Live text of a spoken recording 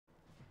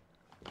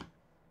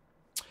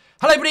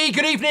Hello everybody,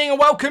 good evening and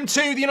welcome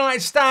to the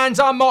United Stands.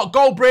 I'm Mark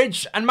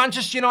Goldbridge and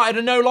Manchester United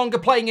are no longer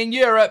playing in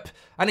Europe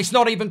and it's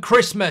not even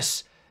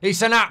Christmas.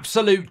 It's an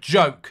absolute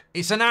joke.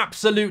 It's an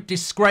absolute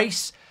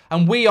disgrace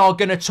and we are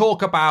going to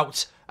talk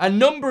about a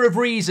number of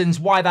reasons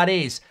why that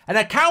is. And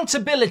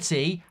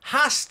accountability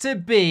has to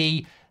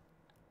be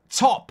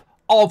top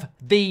of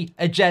the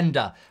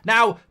agenda.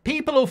 Now,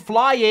 people will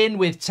fly in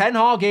with Ten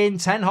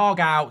Hag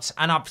out,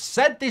 and I've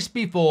said this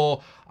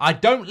before, I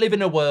don't live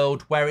in a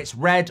world where it's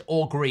red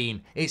or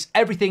green. It's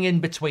everything in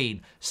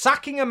between.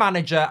 Sacking a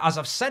manager, as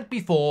I've said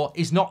before,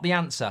 is not the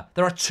answer.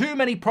 There are too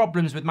many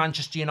problems with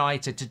Manchester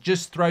United to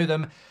just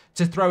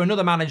throw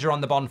another manager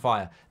on the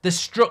bonfire. The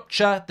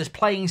structure, the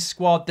playing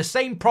squad, the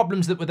same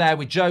problems that were there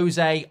with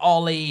Jose,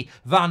 Ollie,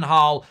 Van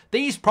Gaal,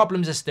 these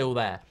problems are still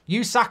there.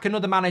 You sack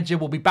another manager,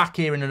 we'll be back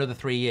here in another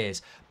 3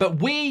 years.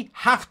 But we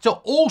have to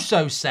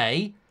also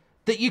say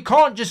that you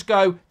can't just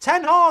go,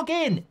 Ten Hag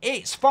in,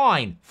 it's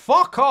fine.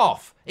 Fuck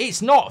off.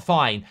 It's not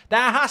fine. There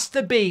has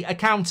to be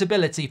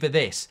accountability for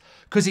this.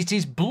 Because it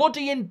is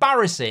bloody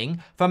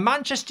embarrassing for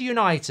Manchester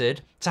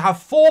United to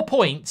have 4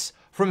 points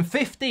from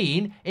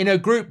 15 in a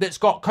group that's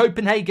got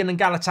Copenhagen and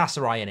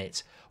Galatasaray in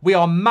it. We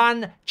are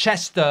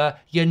Manchester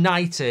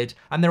United.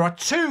 And there are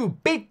two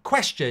big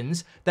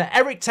questions that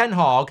Erik Ten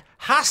Hag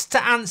has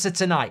to answer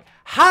tonight.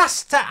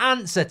 Has to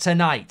answer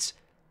tonight.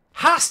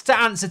 Has to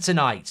answer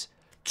tonight.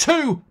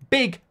 Two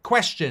big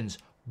questions.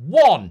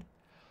 One,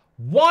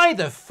 why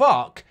the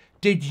fuck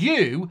did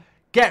you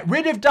get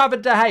rid of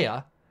David De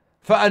Gea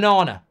for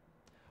Onana?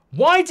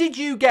 Why did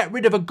you get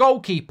rid of a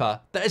goalkeeper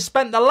that has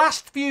spent the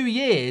last few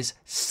years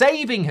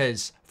saving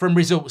us from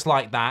results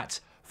like that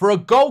for a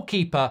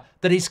goalkeeper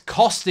that is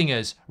costing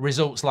us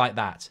results like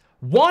that?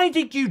 Why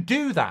did you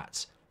do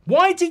that?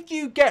 Why did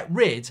you get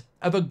rid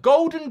of a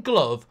Golden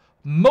Glove,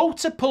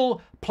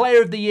 multiple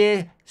Player of the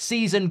Year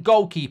season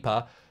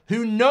goalkeeper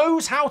who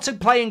knows how to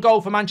play in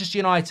goal for Manchester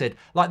United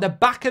like the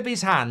back of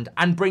his hand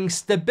and bring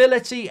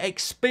stability,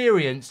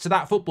 experience to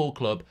that football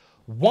club?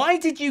 Why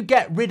did you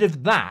get rid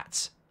of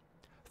that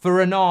for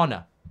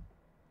Onana?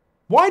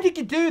 Why did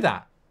you do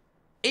that?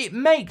 It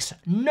makes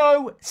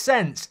no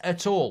sense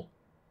at all.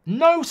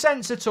 No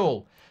sense at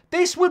all.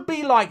 This would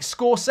be like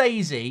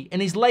Scorsese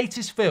in his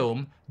latest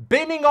film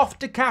binning off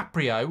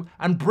DiCaprio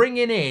and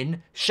bringing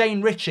in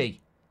Shane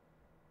Ritchie.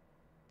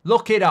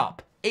 Look it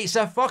up. It's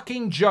a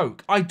fucking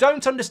joke. I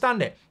don't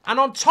understand it. And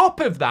on top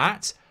of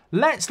that,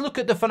 let's look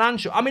at the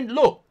financial. I mean,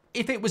 look,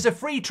 if it was a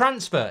free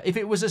transfer, if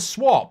it was a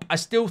swap, I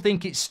still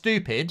think it's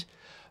stupid.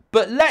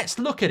 But let's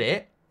look at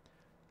it.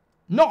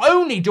 Not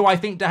only do I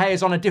think De Gea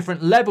is on a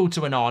different level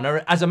to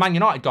Onana as a Man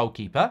United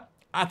goalkeeper,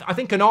 I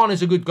think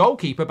Onana's a good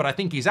goalkeeper, but I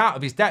think he's out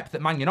of his depth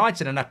at Man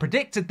United. And I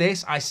predicted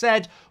this. I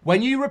said,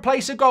 when you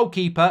replace a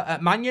goalkeeper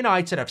at Man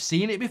United, I've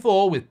seen it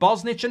before with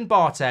Bosnich and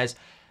Bartes,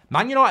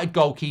 Man United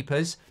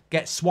goalkeepers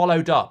get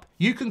swallowed up.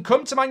 You can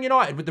come to Man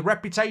United with the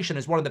reputation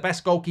as one of the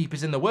best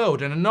goalkeepers in the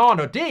world, and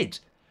Onana did.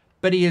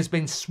 But he has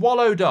been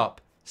swallowed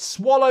up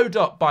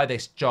by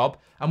this job,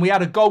 and we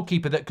had a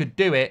goalkeeper that could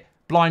do it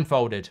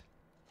blindfolded.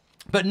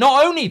 But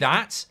not only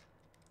that,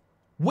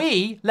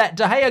 we let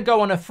De Gea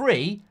go on a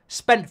free,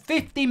 spent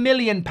 £50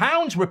 million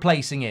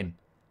replacing him.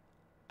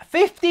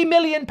 £50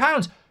 million.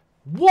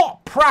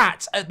 What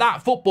prat at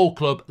that football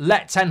club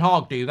let Ten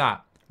Hag do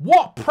that?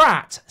 What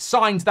prat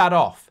signed that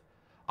off?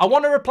 I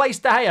want to replace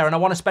De Gea and I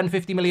want to spend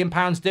 £50 million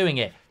doing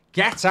it.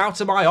 Get out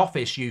of my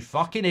office, you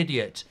fucking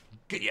idiot.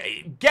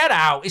 Get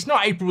out. It's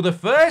not April the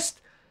 1st.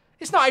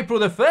 It's not April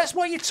the 1st.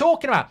 What are you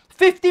talking about?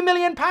 £50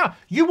 million.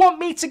 You want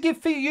me to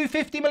give you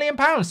 £50 million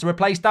to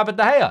replace David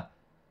De Gea?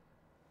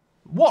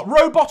 What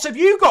robot have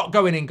you got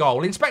going in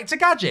goal? Inspector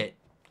Gadget?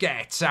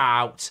 Get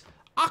out.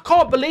 I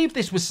can't believe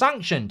this was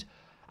sanctioned.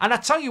 And I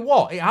tell you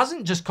what, it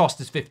hasn't just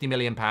cost us £50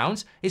 million.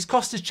 It's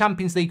cost us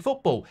Champions League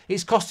football.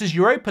 It's cost us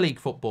Europa League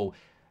football.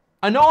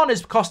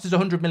 Onana's cost us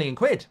 100 million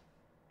quid.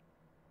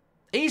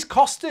 He's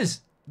cost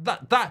us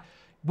that.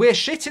 We're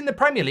shit in the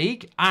Premier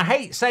League. I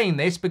hate saying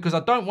this because I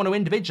don't want to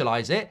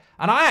individualise it.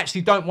 And I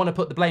actually don't want to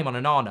put the blame on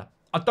Onana.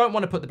 I don't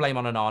want to put the blame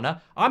on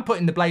Onana. I'm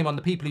putting the blame on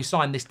the people who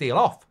signed this deal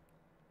off.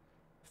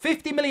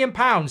 £50 million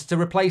to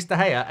replace De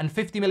Gea and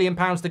 £50 million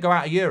to go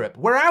out of Europe.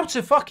 We're out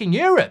of fucking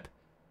Europe.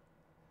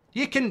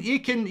 You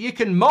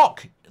can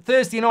mock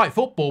Thursday night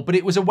football, but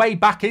it was a way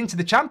back into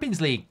the Champions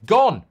League.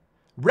 Gone.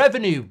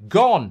 Revenue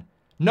gone.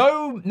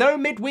 No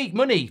midweek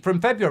money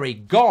from February,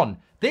 gone.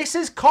 This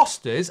has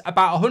cost us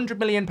about £100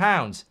 million.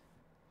 £100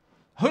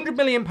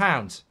 million.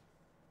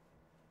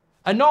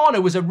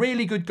 Onana was a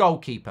really good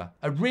goalkeeper.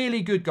 A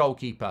really good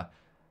goalkeeper.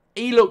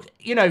 He looked,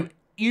 you know,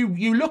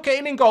 you look at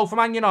him in goal for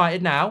Man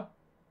United now,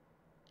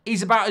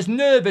 he's about as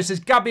nervous as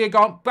Gabby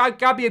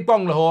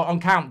Agbonlahor on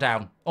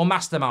Countdown or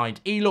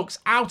Mastermind. He looks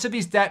out of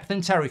his depth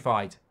and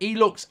terrified. He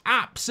looks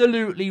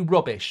absolutely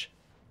rubbish.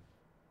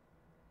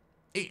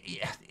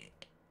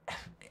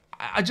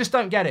 I just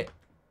don't get it.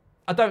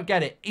 I don't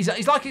get it.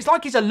 It's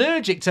like he's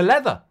allergic to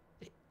leather.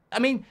 I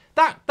mean,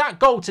 that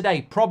goal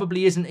today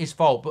probably isn't his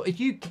fault, but if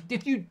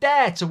you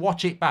dare to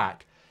watch it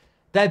back,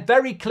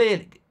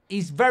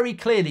 he's very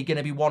clearly going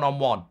to be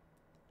one-on-one.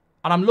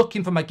 and I'm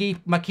looking for my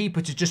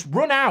keeper to just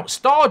run out,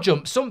 star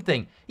jump,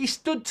 something. He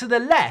stood to the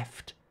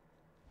left,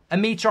 a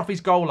metre off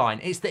his goal line.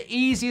 It's the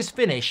easiest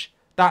finish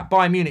that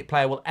Bayern Munich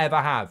player will ever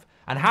have.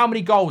 And how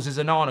many goals has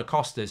Onana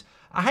cost us?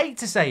 I hate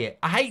to say it.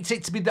 I hate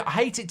it to be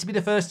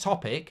the first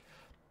topic,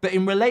 but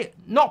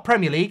not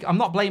Premier League. I'm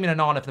not blaming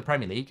Onana for the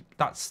Premier League.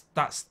 That's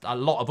a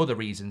lot of other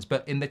reasons.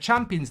 But in the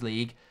Champions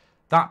League,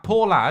 that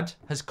poor lad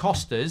has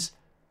cost us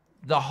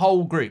the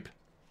whole group.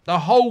 The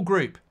whole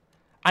group.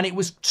 And it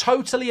was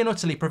totally and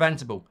utterly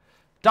preventable.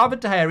 David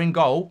De Gea in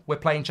goal, we're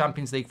playing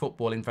Champions League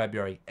football in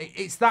February.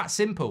 It's that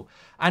simple.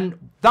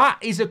 And that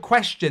is a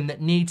question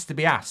that needs to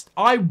be asked.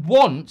 I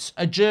want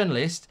a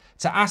journalist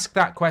to ask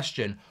that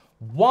question.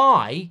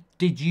 Why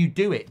did you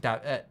do it,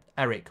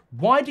 Eric?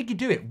 Why did you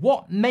do it?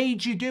 What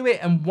made you do it?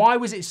 And why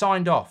was it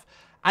signed off?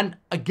 And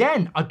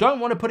again, I don't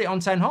want to put it on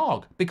Ten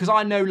Hag, because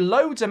I know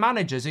loads of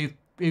managers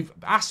who've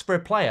asked for a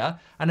player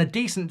and a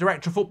decent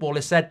director of football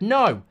has said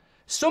no.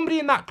 Somebody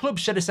in that club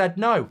should have said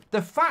no.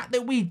 The fact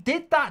that we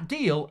did that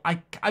deal,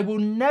 I will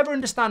never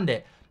understand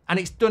it. And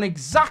it's done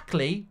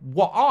exactly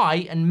what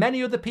I and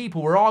many other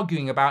people were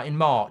arguing about in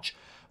March.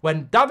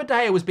 When David De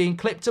Gea was being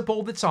clipped up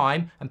all the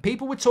time and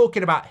people were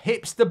talking about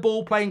hipster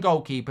ball playing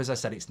goalkeepers, I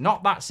said, it's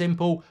not that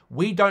simple.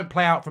 We don't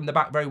play out from the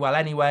back very well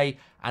anyway.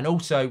 And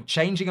also,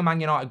 changing a Man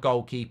United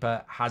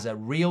goalkeeper has a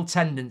real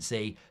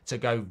tendency to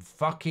go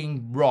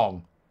fucking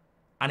wrong.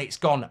 And it's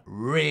gone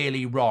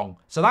really wrong.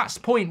 So that's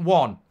point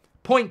one.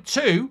 Point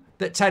two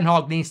that Ten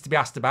Hag needs to be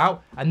asked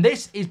about, and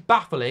this is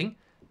baffling.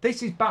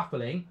 This is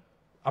baffling.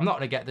 I'm not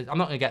gonna get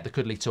the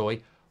cuddly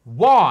toy.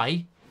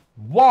 Why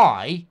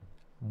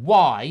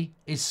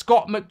is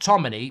Scott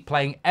McTominay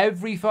playing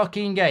every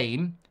fucking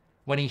game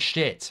when he's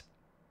shit?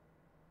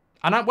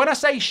 And when I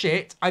say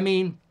shit, I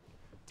mean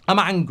I'm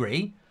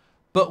angry.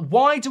 But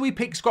why do we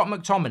pick Scott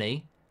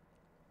McTominay?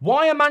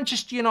 Why are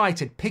Manchester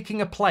United picking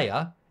a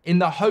player in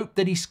the hope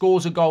that he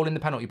scores a goal in the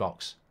penalty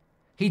box?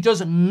 He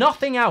does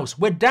nothing else.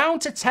 We're down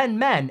to 10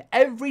 men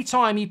every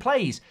time he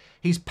plays.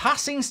 His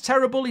passing's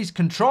terrible. His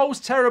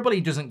control's terrible.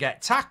 He doesn't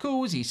get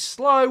tackles. He's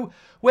slow.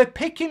 We're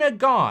picking a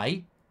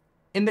guy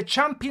in the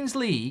Champions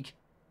League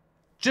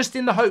just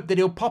in the hope that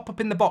he'll pop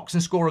up in the box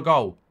and score a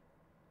goal.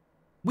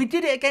 We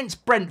did it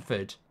against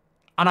Brentford,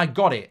 and I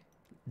got it.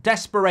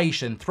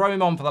 Desperation. Throw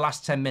him on for the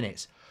last 10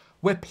 minutes.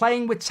 We're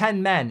playing with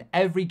 10 men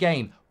every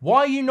game. Why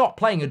are you not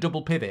playing a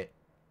double pivot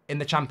in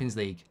the Champions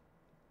League?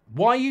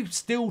 Why are you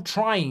still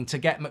trying to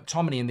get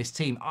McTominay in this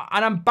team?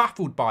 And I'm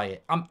baffled by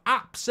it. I'm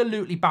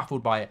absolutely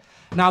baffled by it.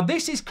 Now,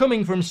 this is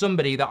coming from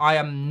somebody that I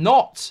am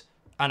not,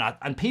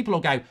 and people will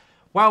go,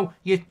 well,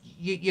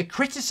 you're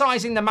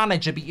criticising the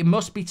manager, but you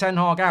must be Ten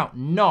Hag out.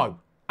 No,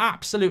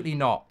 absolutely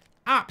not.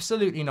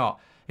 Absolutely not.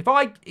 If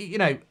I,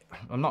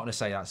 I'm not going to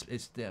say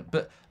that,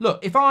 but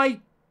look, if I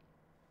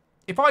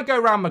go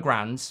round my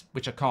grands,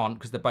 which I can't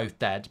because they're both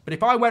dead, but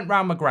if I went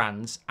round my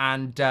grands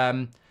and,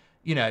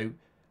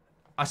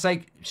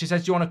 she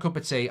says, do you want a cup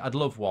of tea? I'd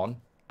love one.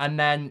 And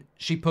then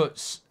she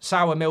puts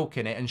sour milk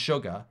in it and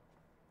sugar.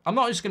 I'm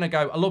not just going to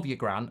go, I love you,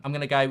 Gran. I'm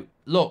going to go,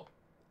 look,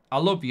 I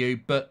love you,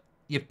 but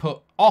you've put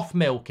off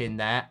milk in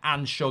there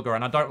and sugar,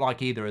 and I don't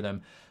like either of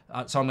them.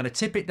 So I'm going to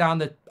tip it down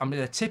the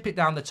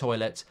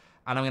toilet,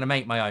 and I'm going to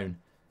make my own.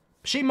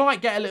 She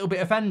might get a little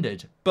bit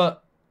offended,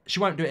 but she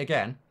won't do it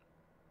again.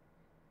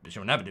 But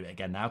she'll never do it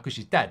again now because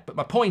she's dead. But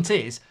my point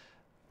is,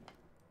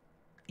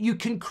 you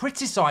can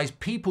criticise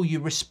people you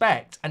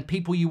respect and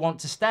people you want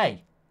to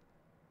stay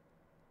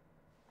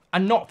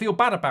and not feel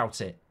bad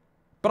about it.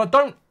 But I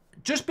don't,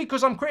 just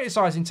because I'm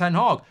criticising Ten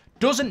Hag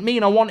doesn't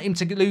mean I want him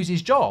to lose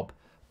his job.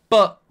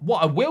 But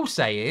what I will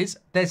say is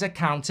there's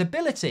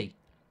accountability.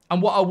 And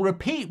what I'll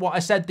repeat what I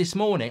said this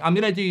morning. I'm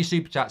going to do your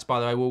super chats, by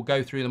the way. We'll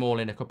go through them all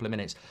in a couple of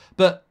minutes.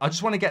 But I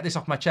just want to get this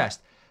off my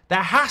chest.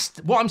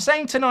 What I'm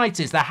saying tonight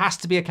is there has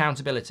to be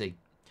accountability.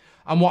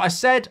 And what I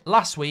said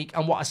last week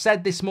and what I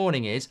said this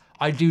morning is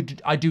I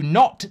do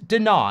not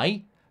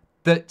deny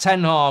that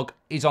Ten Hag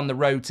is on the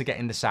road to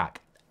getting the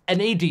sack. An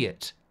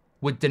idiot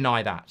would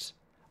deny that.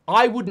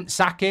 I wouldn't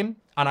sack him,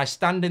 and I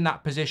stand in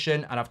that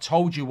position, and I've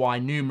told you why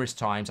numerous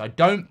times. I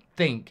don't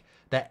think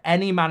that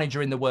any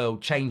manager in the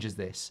world changes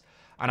this.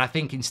 And I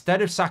think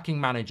instead of sacking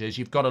managers,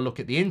 you've got to look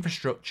at the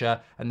infrastructure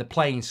and the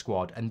playing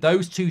squad. And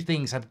those two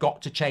things have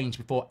got to change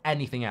before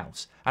anything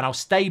else. And I'll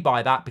stay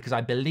by that because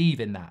I believe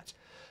in that.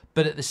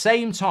 But at the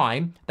same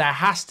time, there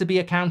has to be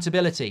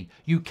accountability.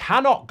 You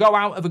cannot go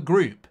out of a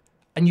group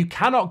and you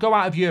cannot go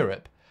out of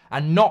Europe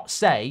and not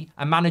say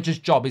a manager's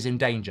job is in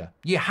danger.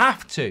 You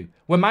have to.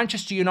 We're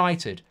Manchester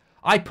United.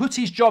 I put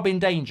his job in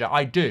danger,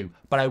 I do,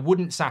 but I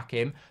wouldn't sack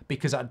him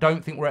because I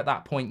don't think we're at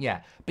that point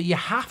yet. But you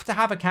have to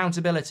have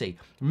accountability.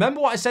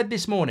 Remember what I said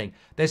this morning?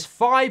 There's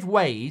 5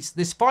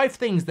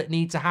 things that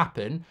need to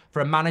happen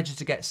for a manager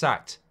to get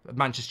sacked at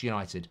Manchester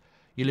United.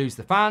 You lose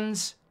the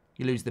fans,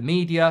 you lose the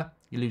media,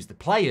 you lose the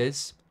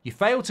players, you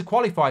fail to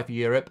qualify for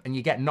Europe, and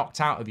you get knocked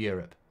out of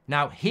Europe.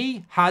 Now,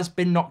 he has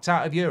been knocked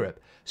out of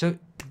Europe. So,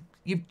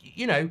 you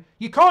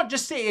can't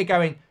just sit here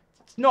going,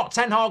 not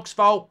Ten Hag's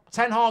fault.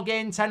 Ten Hag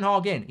in, Ten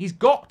Hag in. He's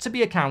got to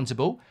be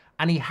accountable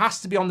and he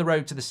has to be on the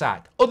road to the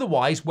sack.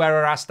 Otherwise, where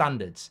are our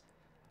standards?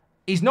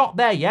 He's not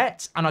there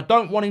yet, and I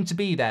don't want him to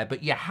be there,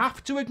 but you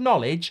have to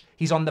acknowledge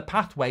he's on the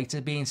pathway to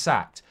being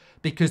sacked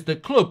because the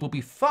club will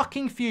be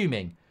fucking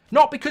fuming.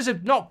 Not because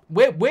of,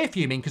 we're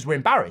fuming because we're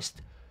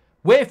embarrassed.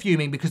 We're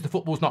fuming because the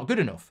football's not good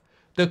enough.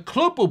 The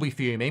club will be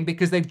fuming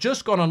because they've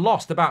just gone and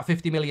lost about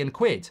 50 million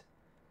quid.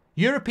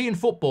 European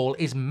football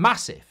is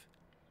massive.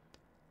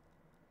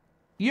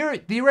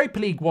 The Europa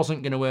League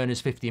wasn't going to earn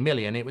us 50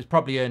 million. It was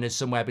probably earn us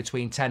somewhere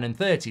between 10 and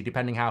 30,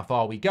 depending how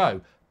far we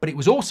go. But it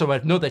was also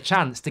another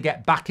chance to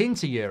get back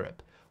into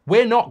Europe.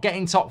 We're not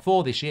getting top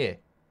 4 this year.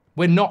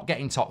 We're not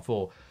getting top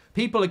 4.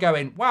 People are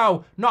going,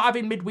 wow, not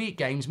having midweek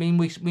games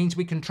means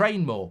we can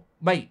train more.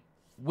 Mate,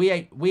 we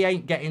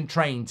ain't getting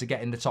trained to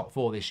get in the top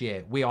 4 this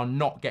year. We are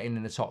not getting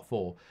in the top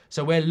 4.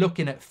 So we're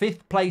looking at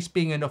 5th place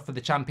being enough for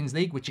the Champions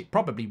League, which it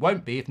probably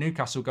won't be if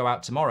Newcastle go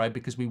out tomorrow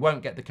because we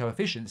won't get the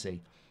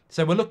coefficiency.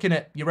 So we're looking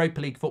at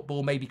Europa League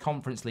football, maybe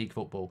Conference League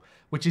football,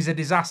 which is a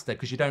disaster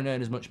because you don't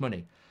earn as much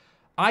money.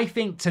 I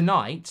think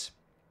tonight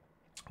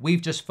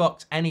we've just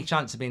fucked any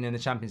chance of being in the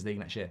Champions League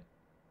next year.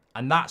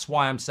 And that's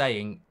why I'm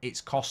saying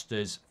it's cost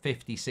us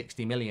 50,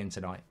 60 million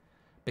tonight.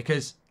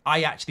 Because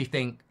I actually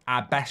think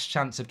our best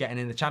chance of getting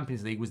in the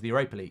Champions League was the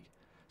Europa League.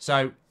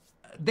 So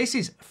this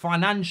is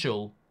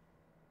financial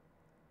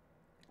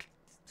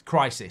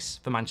crisis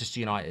for Manchester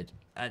United.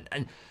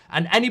 And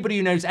anybody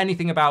who knows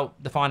anything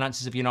about the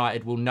finances of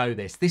United will know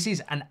this. This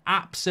is an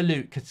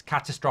absolute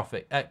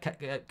catastrophic.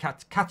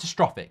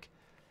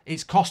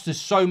 It's cost us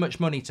so much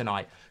money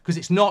tonight because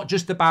it's not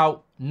just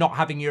about not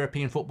having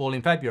European football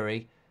in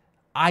February.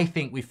 I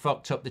think we've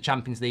fucked up the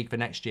Champions League for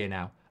next year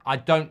now. I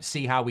don't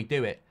see how we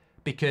do it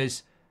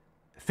because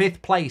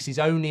 5th place is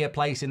only a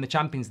place in the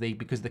Champions League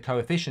because of the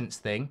coefficients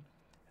thing.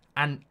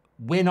 And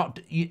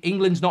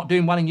England's not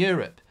doing well in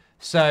Europe.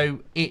 So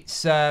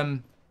it's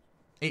absolutely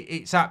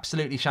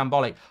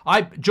shambolic.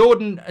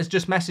 Jordan has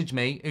just messaged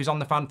me, who's on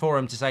the fan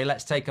forum, to say,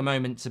 let's take a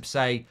moment to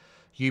say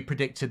you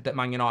predicted that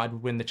Man United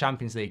would win the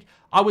Champions League.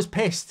 I was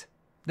pissed.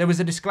 There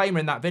was a disclaimer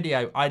in that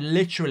video. I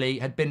literally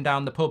had been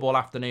down the pub all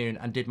afternoon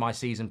and did my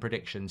season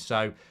predictions.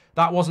 So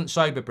that wasn't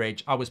sober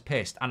bridge. I was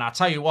pissed. And I'll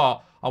tell you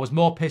what, I was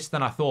more pissed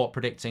than I thought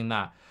predicting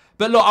that.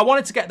 But look, I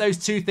wanted to get those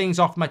 2 things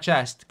off my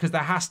chest because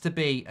there has to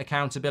be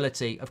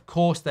accountability. Of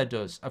course there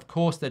does. Of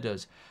course there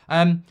does.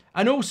 And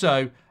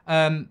also,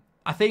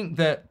 I think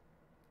that,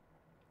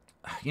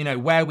 you know,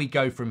 where we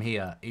go from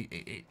here,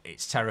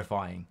 it's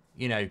terrifying.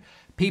 You know,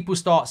 people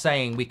start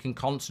saying we can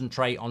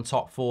concentrate on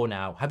top 4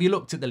 now. Have you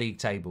looked at the league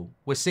table?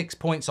 We're 6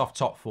 points off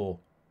top 4.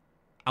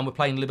 And we're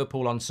playing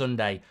Liverpool on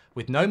Sunday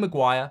with no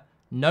Maguire,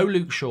 no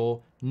Luke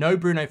Shaw, no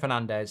Bruno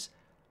Fernandes.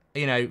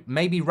 You know,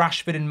 maybe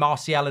Rashford and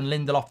Martial and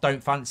Lindelof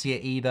don't fancy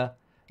it either.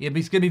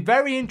 It's going to be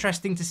very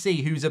interesting to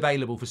see who's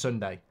available for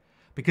Sunday.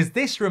 Because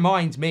this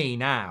reminds me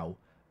now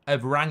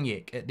of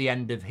Ranić at the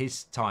end of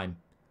his time,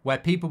 where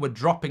people were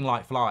dropping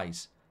like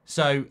flies.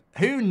 So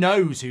who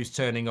knows who's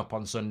turning up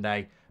on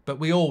Sunday, but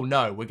we all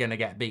know we're going to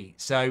get beat.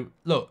 So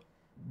look,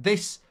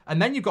 this,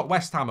 and then you've got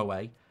West Ham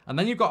away, and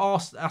then you've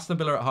got Aston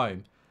Villa at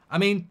home. I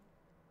mean,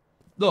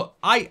 look,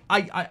 I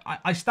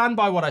stand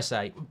by what I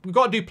say. We've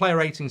got to do player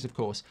ratings, of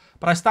course,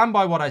 but I stand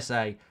by what I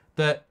say,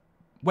 that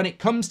when it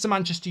comes to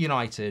Manchester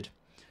United,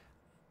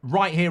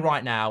 right here,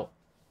 right now,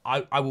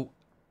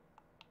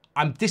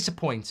 I'm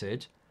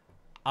disappointed,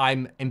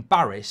 I'm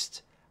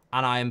embarrassed,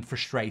 and I am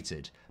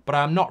frustrated. But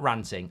I am not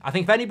ranting. I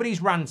think if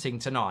anybody's ranting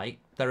tonight,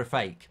 they're a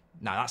fake.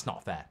 No, that's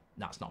not fair.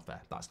 That's not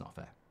fair. That's not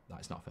fair.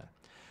 That's not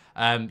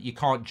fair. You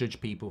can't judge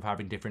people for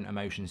having different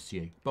emotions to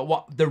you.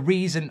 But the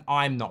reason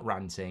I'm not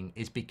ranting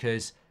is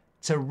because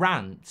to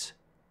rant,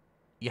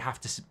 you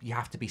have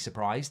to be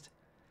surprised.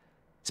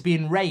 To be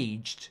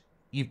enraged,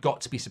 you've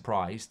got to be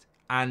surprised.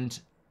 And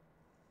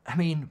I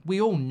mean, we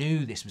all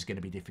knew this was going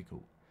to be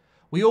difficult.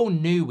 We all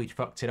knew we'd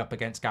fucked it up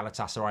against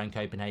Galatasaray in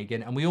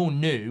Copenhagen, and we all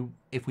knew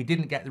if we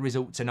didn't get the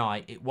result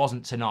tonight, it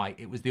wasn't tonight,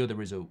 it was the other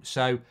result.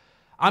 So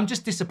I'm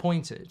just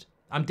disappointed.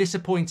 I'm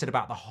disappointed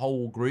about the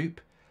whole group.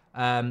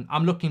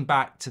 I'm looking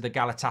back to the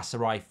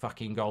Galatasaray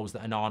fucking goals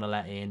that Onana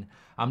let in.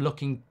 I'm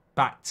looking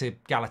back to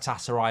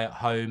Galatasaray at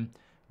home,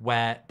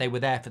 where they were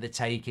there for the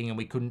taking and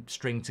we couldn't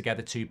string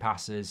together 2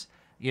 passes.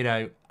 You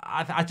know,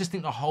 I just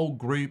think the whole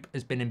group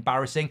has been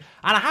embarrassing.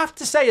 And I have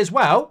to say as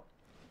well,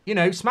 you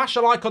know, smash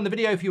a like on the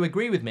video if you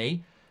agree with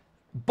me.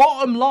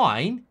 Bottom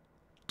line,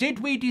 did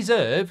we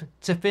deserve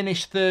to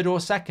finish 3rd or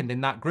 2nd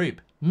in that group?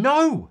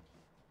 No.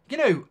 You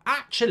know,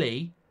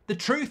 actually, the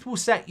truth will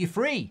set you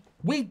free.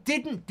 We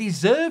didn't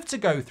deserve to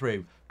go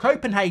through.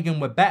 Copenhagen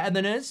were better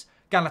than us.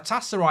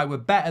 Galatasaray were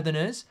better than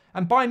us.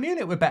 And Bayern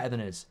Munich were better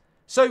than us.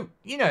 So,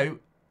 you know,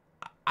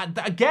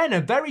 again,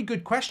 a very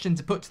good question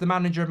to put to the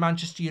manager of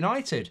Manchester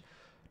United.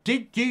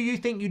 Do you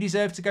think you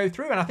deserve to go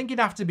through? And I think you'd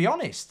have to be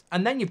honest.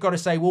 And then you've got to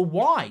say, well,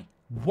 why?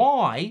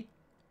 Why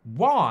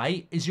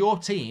is your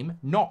team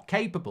not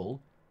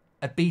capable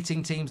of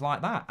beating teams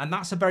like that? And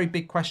that's a very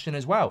big question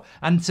as well.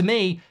 And to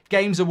me,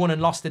 games are won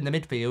and lost in the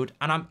midfield.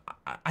 And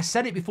I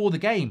said it before the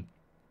game.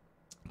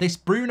 this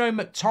Bruno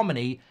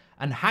McTominay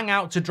and hang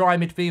out to dry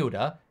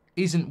midfielder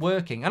isn't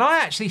working. And I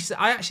actually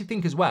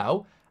think as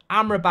well,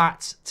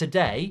 Amrabat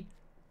today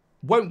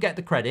won't get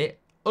the credit.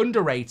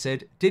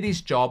 Underrated, did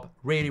his job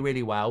really,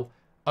 really well.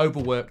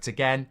 Overworked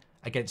again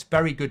against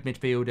very good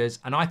midfielders.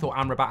 And I thought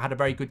Amrabat had a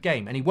very good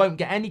game. And he won't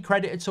get any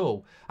credit at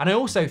all. And I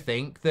also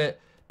think that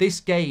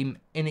this game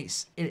in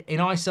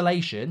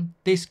isolation,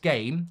 this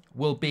game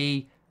will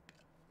be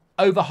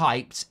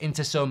overhyped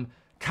into some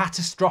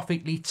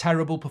catastrophically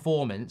terrible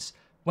performance.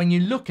 When you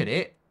look at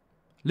it,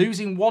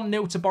 losing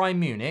 1-0 to Bayern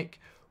Munich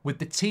with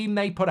the team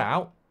they put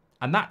out,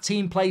 and that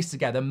team plays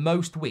together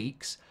most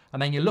weeks,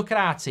 and then you look at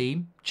our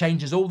team,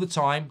 changes all the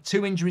time,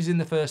 2 injuries in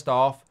the first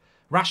half,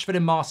 Rashford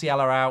and Martial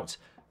are out,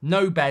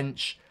 no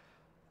bench.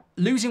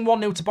 Losing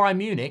 1-0 to Bayern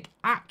Munich,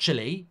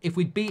 actually, if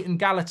we'd beaten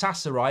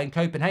Galatasaray in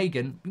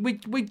Copenhagen,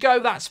 we'd go,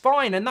 that's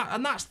fine. And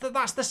that's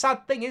the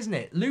sad thing, isn't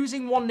it?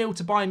 Losing 1-0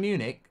 to Bayern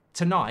Munich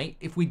tonight,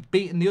 if we'd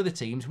beaten the other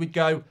teams, we'd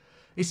go,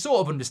 it's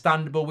sort of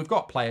understandable, we've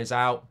got players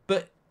out,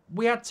 but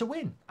we had to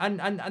win.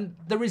 And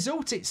the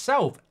result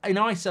itself, in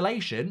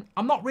isolation,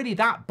 I'm not really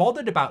that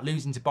bothered about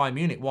losing to Bayern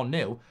Munich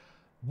 1-0.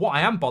 What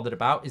I am bothered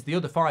about is the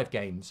other 5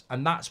 games,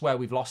 and that's where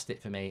we've lost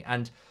it for me.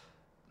 And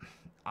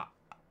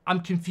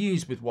I'm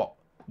confused with what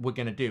we're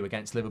going to do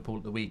against Liverpool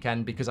at the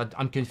weekend, because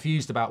I'm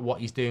confused about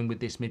what he's doing with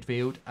this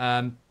midfield.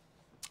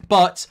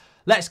 But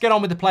let's get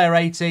on with the player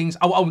ratings.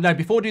 Oh no,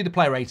 before we do the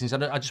player ratings,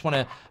 I just want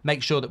to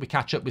make sure that we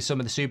catch up with some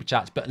of the super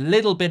chats. But a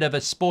little bit of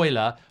a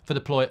spoiler for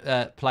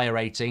the player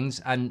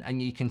ratings,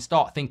 and you can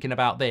start thinking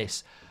about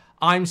this.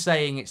 I'm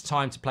saying it's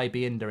time to play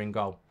Binder in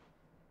goal.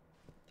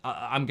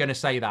 I'm going to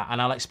say that,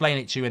 and I'll explain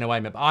it to you in a way.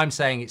 But I'm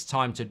saying it's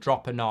time to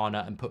drop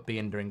Onana and put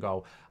Binder in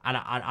goal, and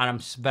I'm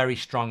very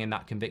strong in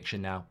that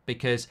conviction now,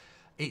 because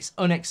it's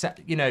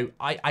unacceptable. You know,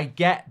 I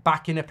get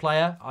backing a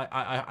player.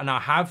 And I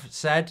have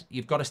said,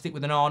 you've got to stick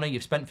with Onana.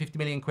 You've spent 50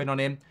 million quid on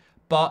him.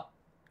 But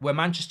we're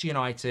Manchester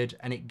United,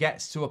 and it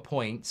gets to a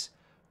point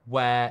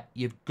where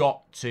you've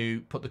got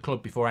to put the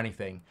club before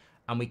anything.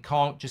 And we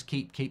can't just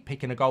keep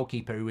picking a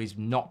goalkeeper who is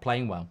not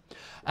playing well.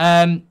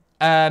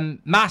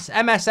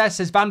 MSS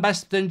says, Van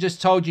Basten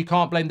just told you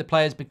can't blame the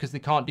players because they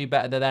can't do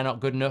better, that they're not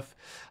good enough.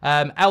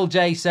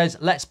 LJ says,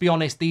 let's be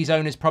honest, these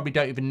owners probably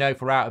don't even know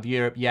if we're out of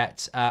Europe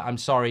yet. I'm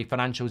sorry,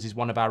 financials is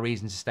one of our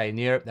reasons to stay in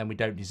Europe, then we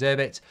don't deserve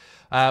it.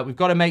 We've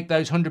got to make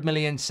those 100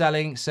 million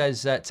selling,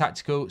 says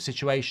Tactical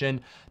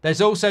Situation. There's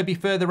also be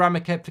further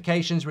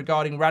ramifications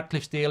regarding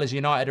Radcliffe's deal, as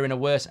United are in a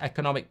worse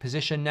economic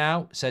position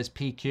now, says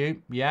PQ.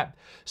 Yep.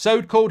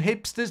 So-called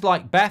hipsters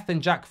like Beth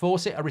and Jack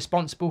Fawcett are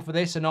responsible for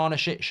this Onana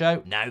shit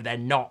show. No, they're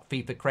not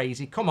FIFA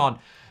crazy. Come on.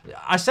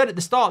 I said at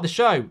the start of the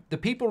show, the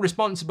people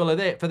responsible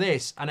for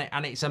this,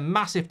 and it's a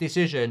massive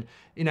decision.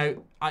 You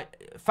know,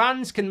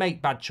 fans can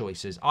make bad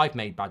choices. I've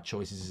made bad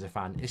choices as a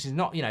fan. This is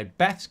not, you know,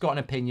 Beth's got an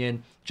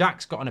opinion,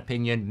 Jack's got an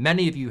opinion,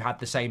 many of you had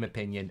the same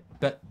opinion.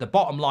 But the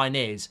bottom line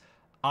is,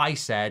 I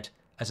said,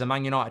 as a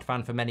Man United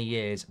fan for many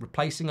years,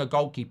 replacing a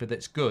goalkeeper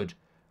that's good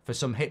for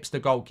some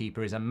hipster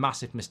goalkeeper is a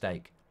massive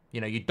mistake. You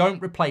know, you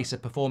don't replace a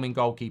performing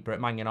goalkeeper at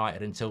Man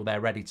United until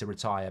they're ready to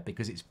retire,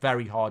 because it's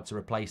very hard to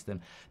replace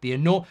them.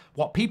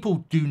 What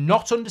people do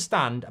not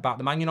understand about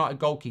the Man United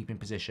goalkeeping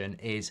position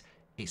is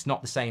it's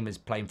not the same as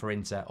playing for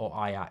Inter or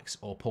Ajax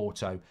or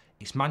Porto.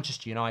 It's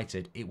Manchester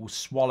United. It will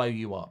swallow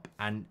you up,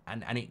 and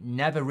it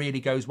never really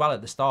goes well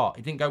at the start.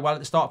 It didn't go well at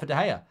the start for De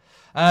Gea.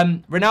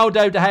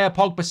 Ronaldo, De Gea,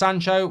 Pogba,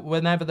 Sancho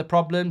were never the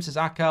problem, says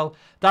Akel.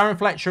 Darren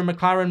Fletcher and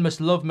McLaren must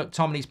love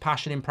McTominay's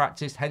passion in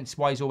practice, hence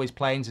why he's always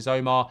playing, says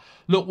Omar.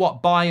 Look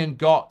what Bayern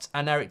got,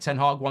 and Eric Ten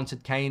Hag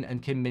wanted Kane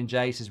and Kim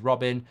Min-jae, says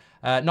Robin.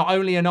 Not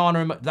only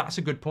Onana, that's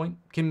a good point.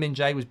 Kim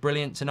Min-jae was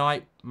brilliant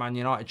tonight. Man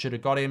United should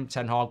have got him.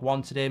 Ten Hag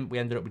wanted him. We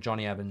ended up with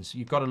Johnny Evans.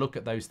 You've got to look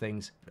at those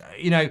things.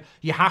 You know,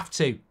 you have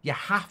to. You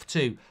have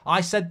to.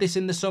 I said this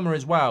in the summer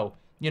as well.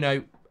 You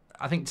know,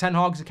 I think Ten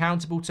Hag's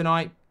accountable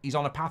tonight. He's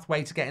on a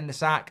pathway to getting the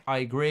sack. I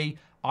agree.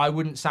 I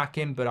wouldn't sack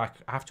him, but I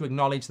have to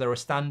acknowledge there are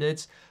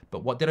standards.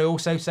 But what did I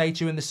also say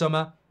to you in the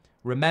summer?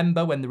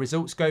 Remember, when the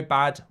results go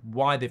bad,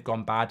 why they've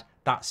gone bad.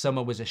 That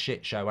summer was a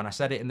shit show, and I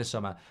said it in the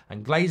summer.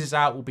 And Glazers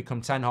out will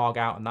become Ten Hag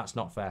out, and that's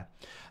not fair.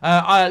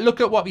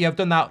 Look at what we have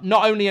done now.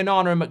 Not only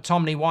Onana and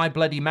McTominay, why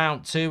bloody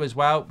Mount too as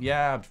well?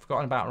 Yeah, I've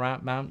forgotten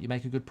about Mount. You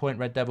make a good point,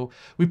 Red Devil.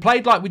 We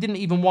played like we didn't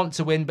even want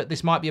to win, but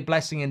this might be a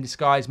blessing in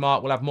disguise,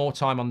 Mark. We'll have more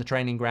time on the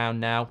training ground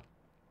now.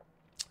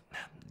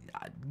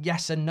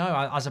 Yes and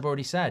no, as I've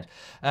already said.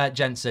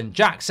 Jensen.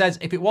 Jack says,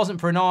 if it wasn't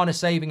for Onana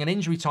saving an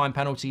injury time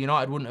penalty,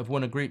 United wouldn't have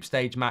won a group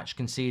stage match.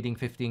 Conceding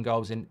 15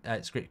 goals in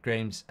script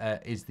games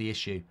is the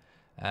issue.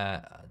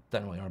 Don't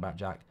know what you're on about,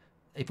 Jack.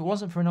 If it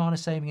wasn't for Onana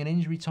saving an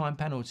injury time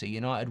penalty,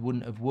 United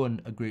wouldn't have won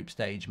a group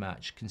stage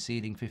match.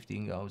 Conceding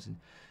 15 goals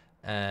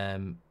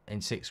in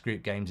 6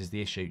 group games is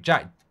the issue.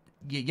 Jack,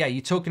 yeah,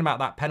 you're talking about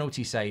that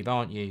penalty save,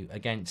 aren't you,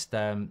 against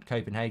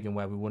Copenhagen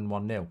where we won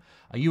 1-0.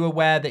 Are you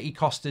aware that he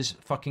cost us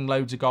fucking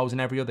loads of goals in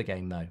every other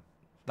game, though?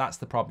 That's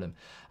the problem.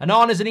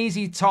 Onana's an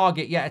easy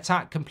target, yet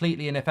attack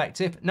completely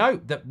ineffective.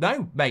 No,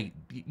 mate,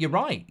 you're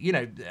right. You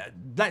know,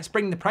 let's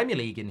bring the Premier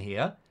League in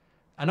here.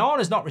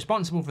 Onana's not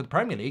responsible for the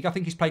Premier League. I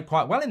think he's played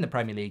quite well in the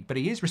Premier League, but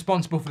he is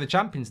responsible for the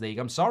Champions League.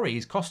 I'm sorry,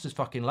 he's cost us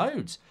fucking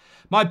loads.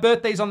 My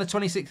birthday's on the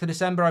 26th of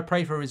December. I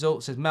pray for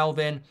results, says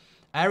Melvin.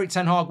 Eric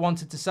Ten Hag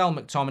wanted to sell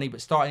McTominay,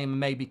 but starting him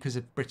maybe because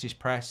of British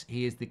press.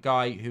 He is the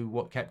guy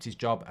who kept his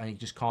job, and he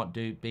just can't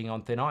do being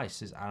on thin ice,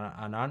 says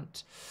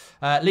Anant.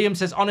 Liam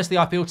says, honestly,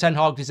 I feel Ten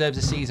Hag deserves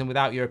a season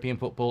without European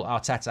football.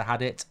 Arteta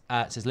had it,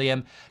 says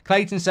Liam.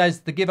 Clayton says,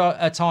 the give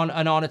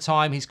Onana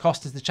time. He's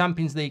cost us the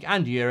Champions League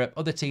and Europe.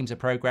 Other teams are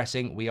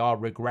progressing. We are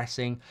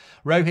regressing.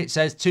 Rohit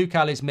says,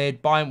 Tuchel is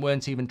mid. Bayern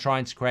weren't even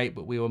trying to create,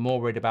 but we were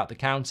more worried about the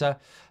counter.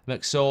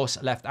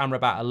 McSauce left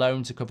Amrabat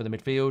alone to cover the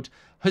midfield.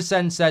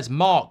 Hussein says,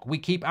 Mark, we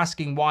keep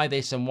asking why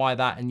this and why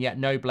that, and yet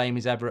no blame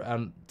is ever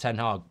on Ten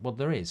Hag. Well,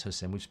 there is,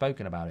 Hussein. We've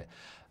spoken about it.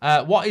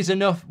 What is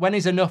enough? When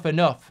is enough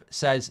enough,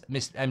 says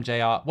Mr.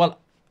 MJR. Well,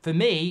 for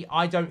me,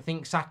 I don't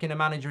think sacking a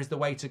manager is the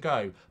way to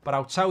go. But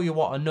I'll tell you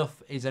what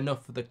enough is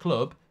enough for the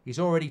club. He's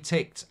already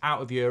ticked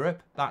out of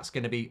Europe. That's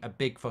going to be a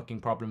big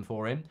fucking problem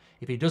for him.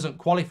 If he doesn't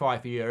qualify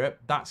for Europe,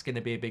 that's going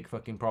to be a big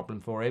fucking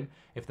problem for him.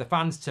 If the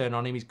fans turn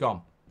on him, he's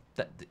gone.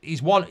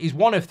 He's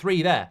one of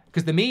three there,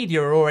 because the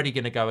media are already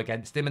going to go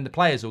against him and the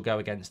players will go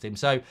against him.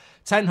 So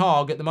Ten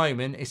Hag at the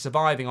moment is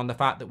surviving on the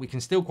fact that we can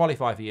still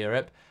qualify for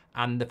Europe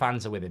and the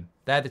fans are with him.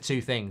 They're the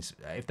two things.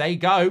 If they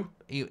go,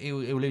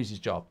 he'll lose his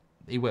job.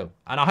 He will.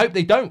 And I hope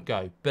they don't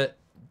go. But,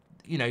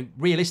 you know,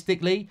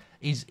 realistically,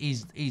 he's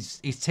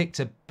ticked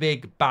a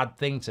big bad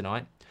thing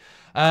tonight.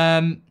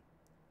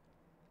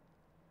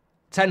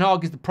 Ten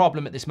Hag is the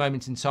problem at this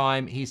moment in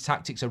time. His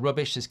tactics are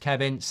rubbish, says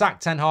Kevin.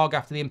 Sack Ten Hag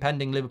after the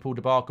impending Liverpool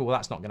debacle. Well,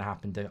 that's not going to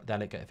happen,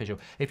 delegate official.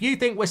 If you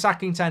think we're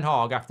sacking Ten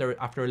Hag after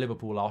a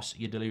Liverpool loss,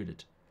 you're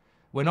deluded.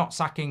 We're not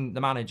sacking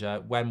the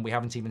manager when we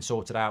haven't even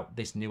sorted out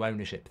this new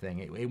ownership thing.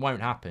 It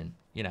won't happen,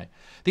 you know.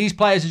 These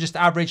players are just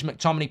average.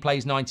 McTominay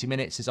plays 90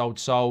 minutes, his old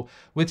soul.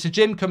 With Sir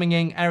Jim coming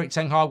in, Eric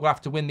Ten Hag will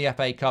have to win the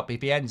FA Cup.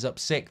 If he ends up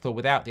 6th or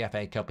without the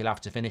FA Cup, he'll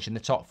have to finish in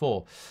the top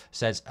 4,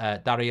 says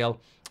Dariel.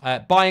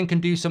 Bayern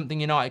can do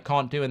something United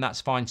can't do, and that's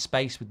find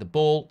space with the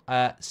ball,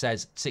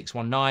 says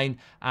 619.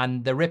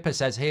 And the Ripper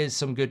says, here's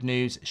some good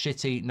news.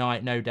 Shitty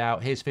night, no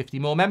doubt. Here's 50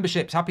 more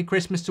memberships. Happy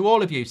Christmas to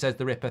all of you, says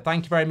the Ripper.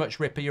 Thank you very much,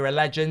 Ripper. You're a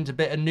legend. A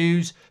bit of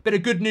news, bit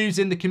of good news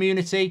in the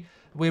community.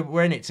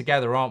 We're in it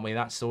together, aren't we?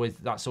 That's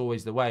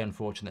always the way,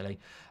 unfortunately.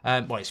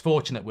 Well, it's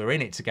fortunate we're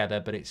in it together,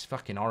 but it's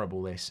fucking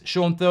horrible, this.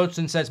 Sean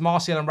Thurston says,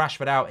 Martial and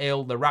Rashford out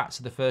ill. The Rats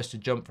are the first to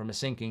jump from a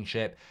sinking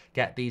ship.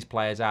 Get these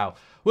players out.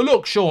 Well,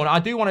 look, Sean, I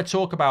do want to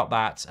talk about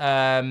that.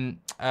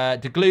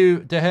 De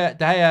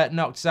Gea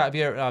knocked us out of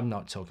Europe. I'm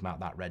not talking about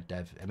that, Red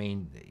Dev. I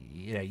mean,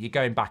 you know, you're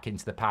going back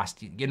into the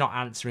past. You're not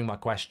answering my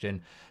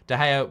question. De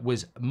Gea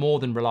was more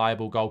than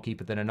reliable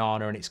goalkeeper than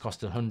Onana, and it's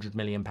cost £100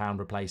 million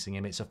replacing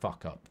him. It's a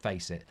fuck-up,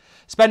 face it.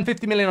 Spend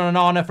 $50 million on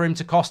Onana for him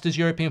to cost us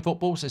European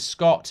football, says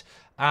Scott.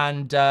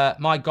 And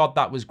my God,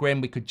 that was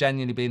grim. We could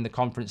genuinely be in the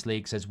Conference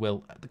League, says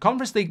Will. The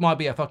Conference League might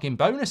be a fucking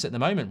bonus at the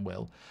moment,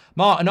 Will.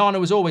 Onana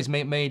was always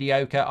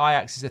mediocre.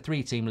 Ajax is a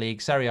 3-team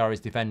league. Serie A is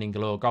defending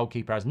galore.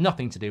 Goalkeeper has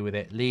nothing to do with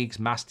it. Leagues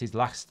masked his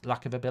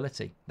lack of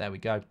ability. There we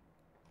go.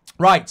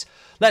 Right,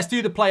 let's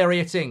do the player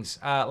ratings.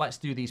 Let's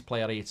do these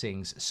player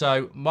ratings.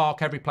 So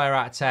mark every player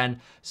out of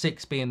 10,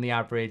 6 being the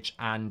average,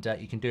 and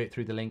you can do it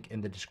through the link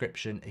in the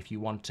description if you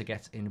want to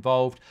get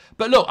involved.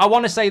 But look, I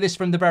want to say this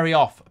from the very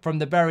off. From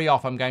the very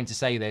off, I'm going to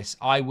say this.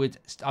 I would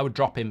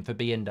drop him for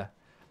Binder.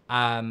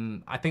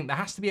 I think there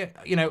has to be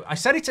you know, I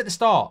said it at the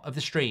start of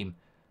the stream.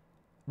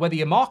 Whether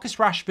you're Marcus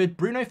Rashford,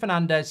 Bruno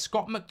Fernandes,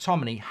 Scott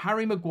McTominay,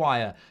 Harry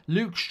Maguire,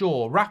 Luke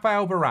Shaw,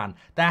 Raphael Varane,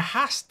 there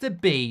has to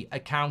be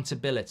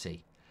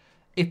accountability.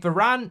 If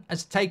Varane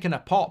has taken a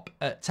pop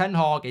at Ten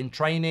Hag in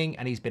training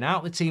and he's been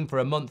out the team for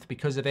a month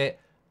because of it,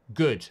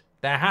 good.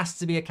 There has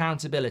to be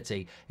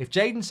accountability. If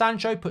Jadon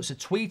Sancho puts a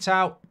tweet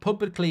out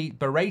publicly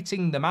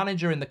berating the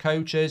manager and the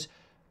coaches,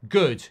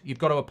 good. You've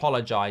got to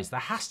apologise. There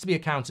has to be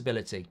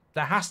accountability.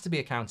 There has to be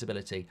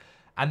accountability.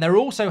 And there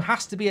also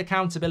has to be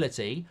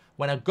accountability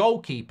when a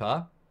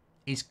goalkeeper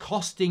is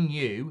costing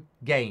you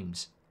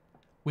games.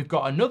 We've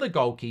got another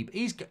goalkeeper.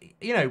 He's,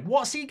 you know,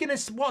 what's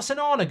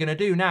Onana gonna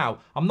do now?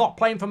 I'm not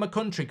playing for my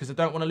country because I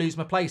don't want to lose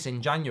my place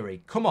in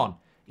January. Come on,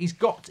 he's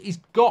got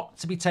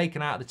to be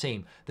taken out of the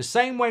team. The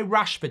same way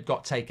Rashford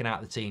got taken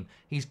out of the team.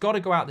 He's got to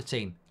go out of the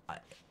team.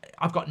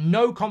 I've got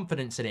no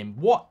confidence in him.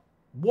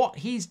 What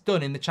he's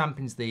done in the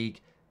Champions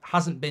League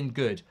hasn't been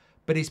good.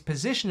 But his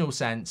positional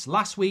sense,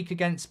 last week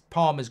against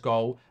Parma's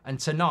goal and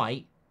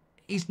tonight,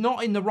 he's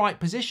not in the right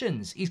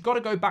positions. He's got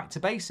to go back to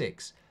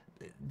basics.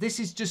 This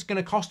is just going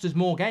to cost us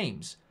more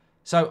games.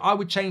 So I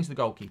would change the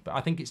goalkeeper.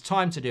 I think it's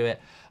time to do it.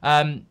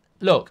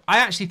 Look, I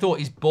actually thought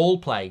his ball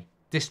play,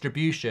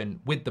 distribution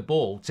with the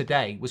ball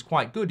today was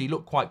quite good. He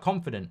looked quite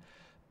confident.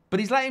 But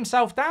he's let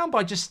himself down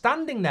by just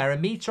standing there a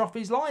metre off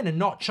his line and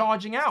not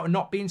charging out and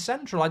not being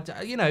central.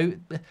 You know,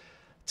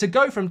 to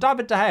go from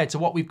David De Gea to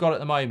what we've got at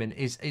the moment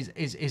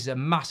is a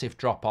massive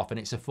drop-off, and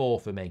it's a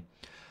 4 for me.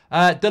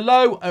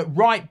 Delo at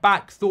right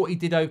back thought he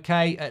did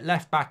okay. At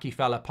left back, he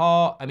fell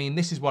apart. I mean,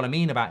 this is what I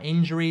mean about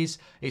injuries.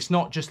 It's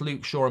not just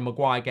Luke Shaw and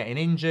Maguire getting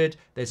injured.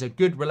 There's a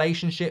good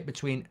relationship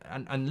between,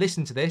 and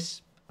listen to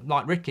this,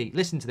 like Ricky,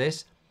 listen to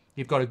this.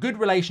 You've got a good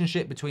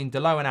relationship between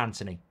Delo and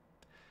Anthony.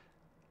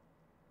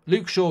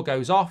 Luke Shaw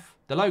goes off.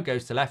 Delo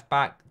goes to left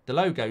back.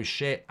 Delo goes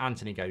shit.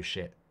 Anthony goes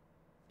shit.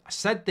 I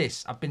said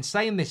this. I've been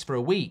saying this for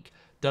a week.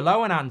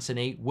 Delo and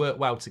Anthony work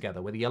well together.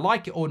 Whether you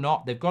like it or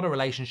not, they've got a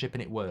relationship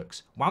and it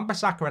works.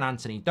 Wan-Bissaka and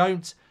Anthony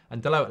don't,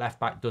 and Delo at left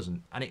back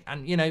doesn't.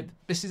 And you know,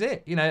 this is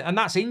it. You know, and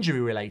that's injury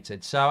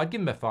related. So I'd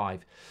give him a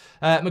 5.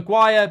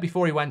 Maguire,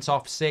 before he went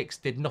off, 6.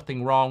 Did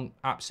nothing wrong.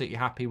 Absolutely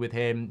happy with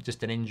him.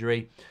 Just an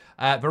injury.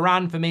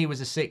 Varane for me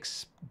was a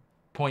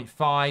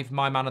 6.5.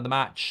 My man of the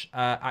match.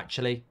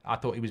 Actually, I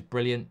thought he was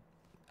brilliant.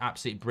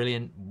 Absolutely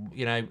brilliant.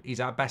 You know, he's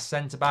our best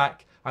centre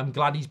back. I'm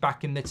glad he's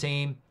back in the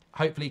team.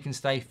 Hopefully he can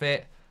stay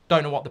fit.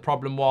 Don't know what the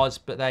problem was,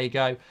 but there you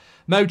go.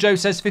 Mojo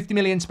says 50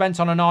 million spent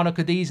on Onana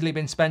could easily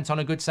been spent on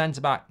a good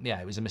centre-back. Yeah,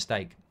 it was a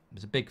mistake. It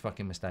was a big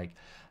fucking mistake.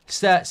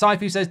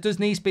 Saifu says, does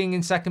Nice being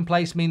in second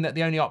place mean that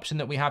the only option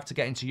that we have to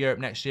get into Europe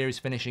next year is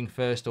finishing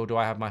first, or do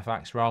I have my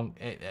facts wrong?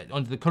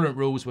 Under the current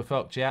rules, we're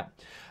fucked, yeah.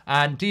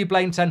 And do you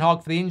blame Ten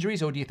Hag for the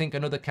injuries, or do you think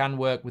another can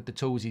work with the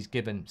tools he's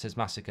given, says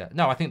Massacre?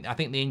 No, I think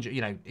the injury,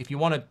 you know, if you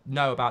want to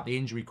know about the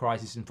injury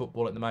crisis in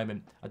football at the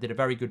moment, I did a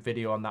very good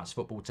video on That's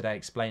Football Today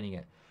explaining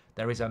it.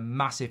 There is a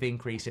massive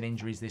increase in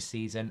injuries this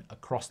season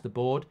across the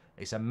board.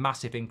 It's a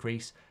massive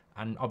increase,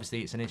 and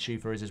obviously it's an issue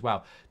for us as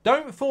well.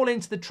 Don't fall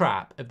into the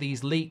trap of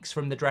these leaks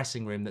from the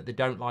dressing room that they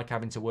don't like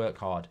having to work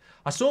hard.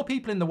 I saw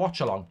people in the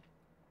watch-along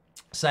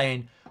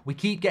saying, we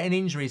keep getting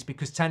injuries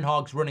because Ten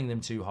Hag's running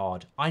them too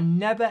hard. I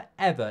never,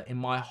 ever in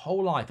my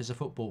whole life as a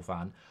football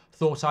fan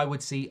thought I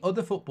would see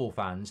other football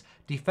fans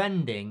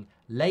defending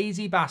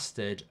lazy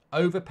bastard,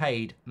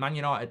 overpaid Man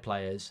United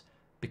players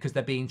because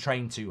they're being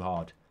trained too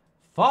hard.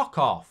 Fuck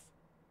off.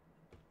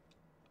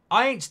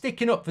 I ain't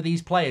sticking up for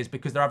these players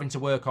because they're having to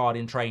work hard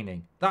in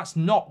training. That's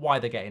not why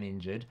they're getting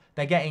injured.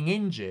 They're getting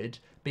injured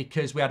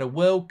because we had a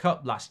World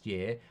Cup last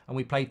year and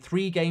we played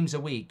 3 games a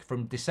week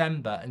from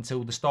December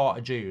until the start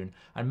of June.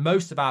 And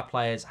most of our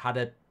players had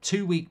a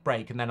 2-week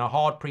break and then a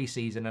hard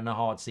pre-season and a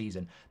hard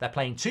season. They're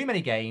playing too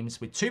many games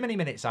with too many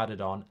minutes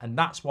added on, and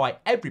that's why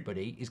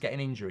everybody is getting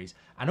injuries.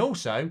 And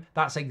also,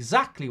 that's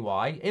exactly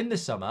why in the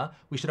summer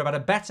we should have had a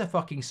better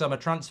fucking summer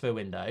transfer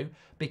window,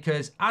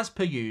 because as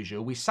per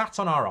usual, we sat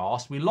on our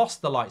arse, we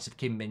lost the likes of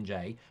Kim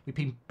Min-jae,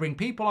 we bring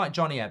people like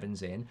Johnny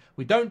Evans in,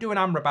 we don't do an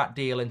Amrabat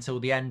deal until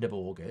the end of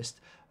August,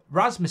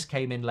 Rasmus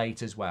came in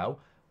late as well.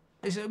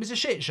 It was a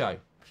shit show,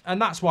 and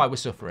that's why we're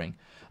suffering.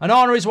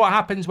 Onana is what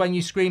happens when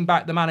you scream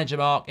back the manager,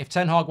 Mark. If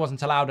Ten Hag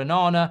wasn't allowed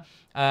Onana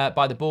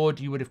by the board,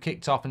 you would have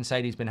kicked off and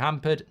said he's been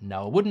hampered.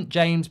 No, I wouldn't,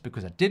 James,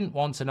 because I didn't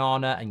want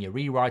Onana, and you're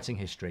rewriting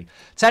history.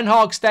 Ten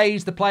Hag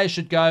stays. The players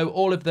should go.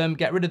 All of them.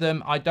 Get rid of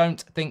them. I don't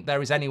think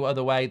there is any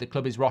other way. The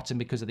club is rotten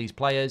because of these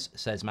players,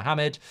 says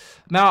Mohammed.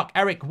 Mark,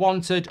 Eric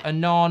wanted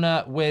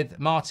Onana with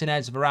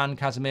Martinez, Varane,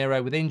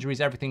 Casemiro. With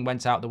injuries, everything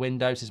went out the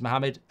window, says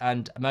Mohammed.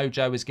 And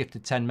Mojo was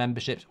gifted 10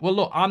 memberships. Well,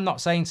 look, I'm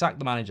not saying sack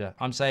the manager.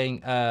 I'm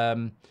saying...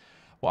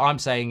 what I'm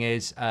saying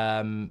is,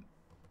 I'm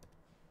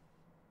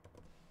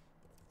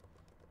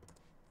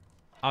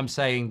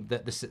saying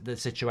that the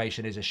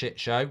situation is a shit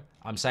show.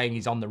 I'm saying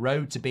he's on the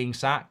road to being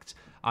sacked.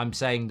 I'm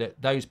saying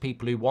that those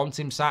people who want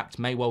him sacked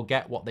may well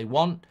get what they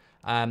want.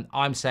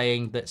 I'm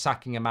saying that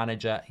sacking a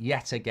manager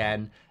yet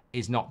again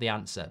is not the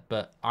answer,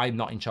 but I'm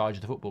not in charge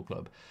of the football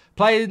club.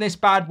 Playing this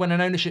bad when an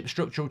ownership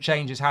structural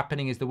change is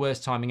happening is the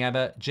worst timing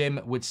ever. Jim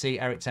would see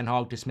Eric Ten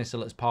Hag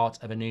dismissal as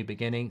part of a new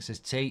beginning, says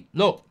T.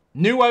 Look,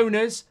 new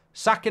owners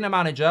sacking a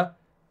manager.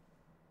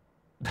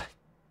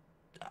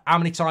 How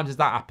many times has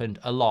that happened?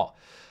 A lot.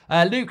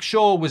 Luke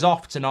Shaw was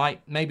off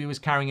tonight. Maybe he was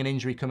carrying an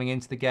injury coming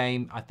into the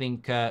game. I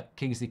think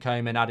Kingsley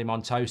Coman had him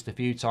on toast a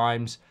few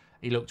times.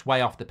 He looked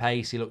way off the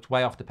pace. He looked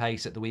way off the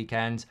pace at the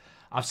weekend.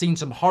 I've seen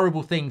some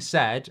horrible things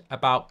said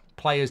about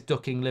players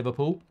ducking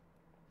Liverpool.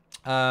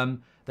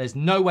 There's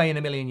no way in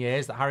a million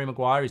years that Harry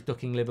Maguire is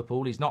ducking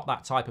Liverpool. He's not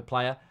that type of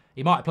player.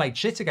 He might have played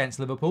shit against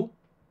Liverpool,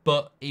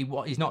 but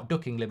he's not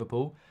ducking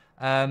Liverpool.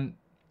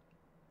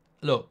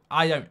 Look,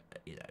 I don't...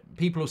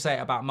 People will say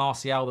it about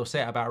Martial. They'll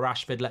say it about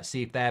Rashford. Let's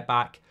see if they're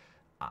back.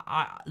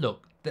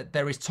 Look,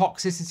 there is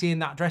toxicity in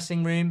that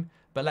dressing room,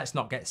 but let's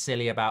not get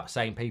silly about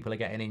saying people are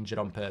getting injured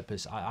on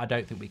purpose. I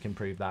don't think we can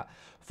prove that.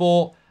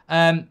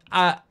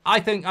 I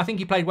think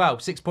he played well.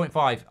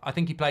 6.5. I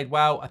think he played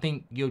well. I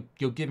think you're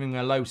giving him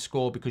a low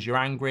score because you're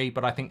angry,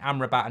 but I think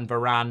Amrabat and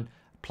Varane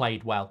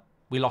played well.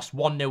 We lost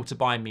 1-0 to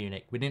Bayern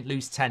Munich. We didn't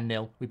lose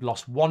 10-0. We've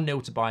lost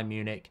 1-0 to Bayern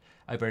Munich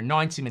over a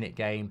 90-minute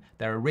game.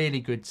 They're a really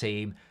good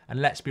team. And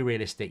let's be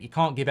realistic. You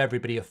can't give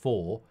everybody a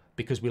 4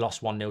 because we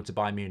lost 1-0 to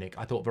Bayern Munich.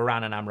 I thought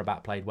Varane and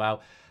Amrabat played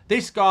well.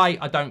 This guy,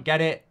 I don't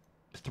get it.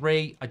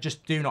 3, I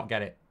just do not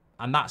get it.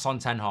 And that's on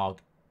Ten Hag.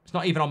 It's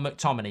not even on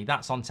McTominay.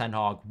 That's on Ten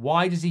Hag.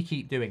 Why does he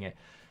keep doing it?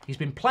 He's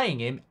been playing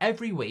him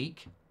every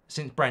week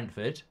since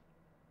Brentford.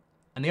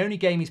 And the only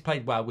game he's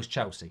played well was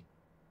Chelsea.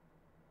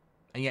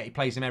 And yet he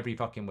plays him every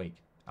fucking week.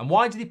 And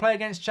why did he play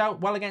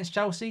well against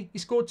Chelsea? He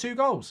scored 2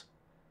 goals.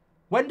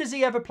 When does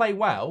he ever play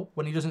well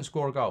when he doesn't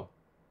score a goal?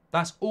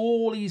 That's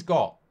all he's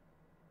got,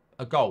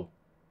 a goal.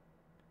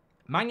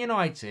 Man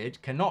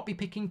United cannot be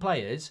picking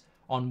players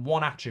on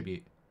one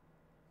attribute.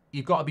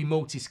 You've got to be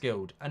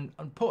multi-skilled. And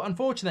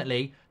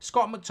unfortunately,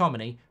 Scott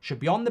McTominay should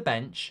be on the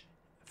bench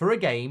for a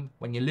game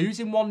when you're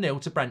losing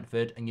 1-0 to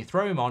Brentford and you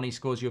throw him on, he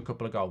scores you a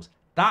couple of goals.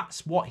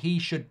 That's what he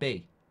should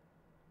be.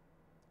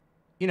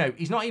 You know,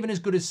 he's not even as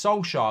good as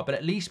Solskjaer, but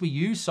at least we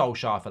use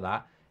Solskjaer for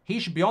that. He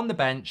should be on the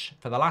bench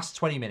for the last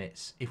 20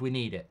 minutes if we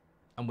need it.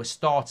 And we're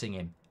starting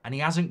him. And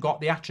he hasn't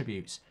got the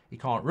attributes. He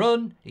can't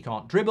run, he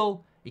can't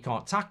dribble, he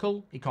can't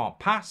tackle, he can't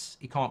pass,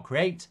 he can't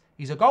create.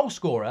 He's a goal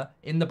scorer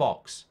in the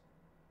box.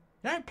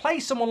 You don't play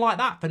someone like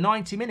that for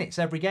 90 minutes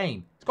every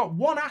game. He's got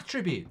one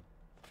attribute.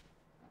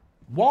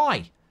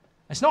 Why?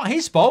 It's not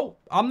his fault.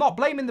 I'm not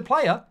blaming the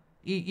player.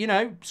 You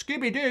know,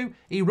 Scooby-Doo,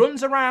 he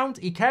runs around,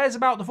 he cares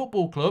about the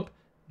football club.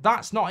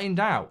 That's not in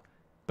doubt.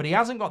 But he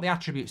hasn't got the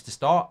attributes to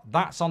start.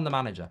 That's on the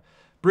manager.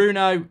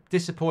 Bruno,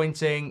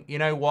 disappointing. You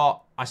know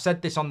what? I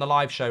said this on the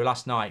live show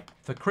last night.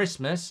 For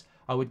Christmas,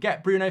 I would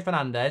get Bruno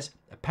Fernandes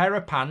a pair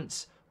of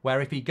pants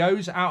where if he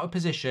goes out of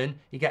position,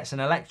 he gets an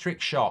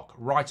electric shock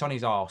right on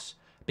his arse.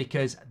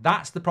 Because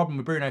that's the problem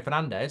with Bruno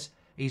Fernandes.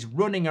 He's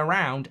running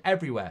around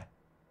everywhere.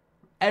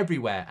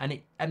 Everywhere.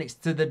 And it's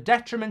to the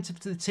detriment of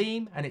the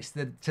team and it's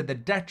to the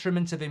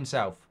detriment of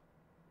himself.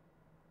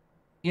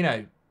 You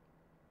know,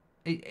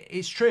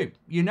 it's true.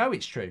 You know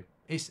it's true.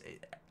 He's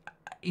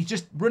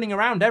just running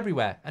around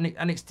everywhere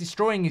and it's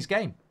destroying his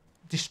game.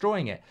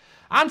 Destroying it.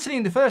 Anthony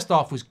in the first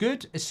half was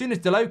good. As soon as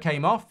Delo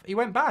came off, he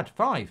went bad.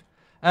 5.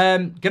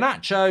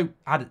 Garnacho,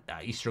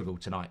 he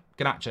struggled tonight.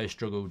 Garnacho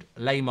struggled.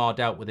 Lamar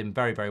dealt with him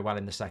very, very well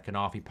in the second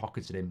half. He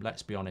pocketed him,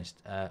 let's be honest.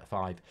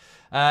 5.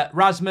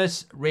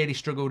 Rasmus really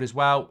struggled as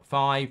well.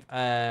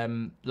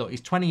 5. Look,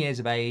 he's 20 years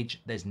of age.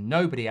 There's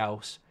nobody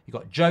else. You've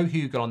got Joe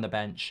Hugel on the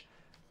bench.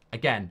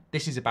 Again,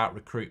 this is about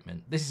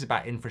recruitment. This is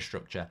about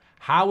infrastructure.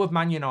 How have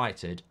Man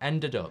United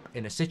ended up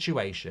in a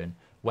situation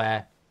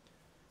where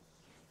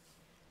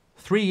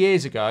 3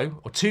 years ago,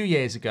 or 2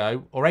 years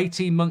ago, or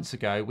 18 months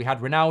ago, we had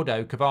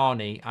Ronaldo,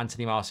 Cavani,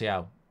 Anthony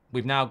Martial.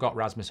 We've now got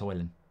Rasmus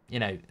Højlund. You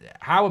know,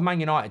 how have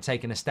Man United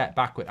taken a step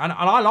backward? And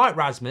I like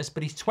Rasmus,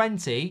 but he's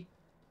 20.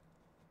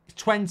 He's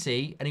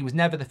 20, and he was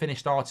never the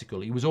finished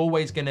article. He was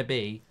always going to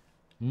be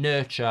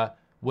nurture,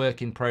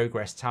 work in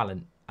progress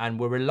talent. And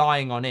we're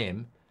relying on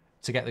him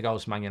to get the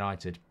goals for Man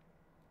United.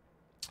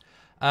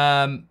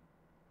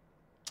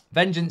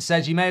 Vengeance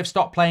says, you may have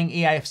stopped playing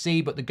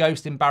EAFC, but the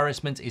ghost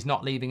embarrassment is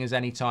not leaving us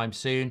anytime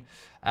soon.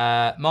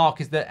 Mark,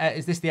 is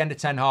this the end of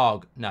Ten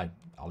Hag? No,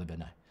 Oliver,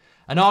 no.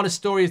 Anada's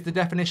story is the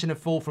definition of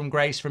fall from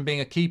grace, from being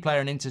a key player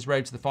in Inter's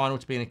road to the final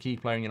to being a key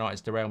player in United's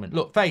derailment.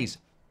 Look, FaZe,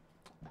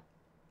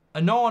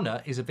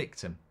 Onana is a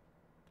victim,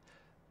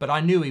 but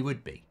I knew he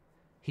would be.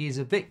 He is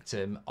a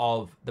victim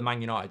of the Man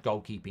United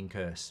goalkeeping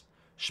curse.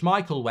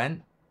 Schmeichel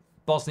went.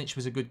 Bosnich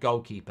was a good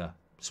goalkeeper,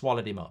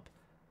 swallowed him up.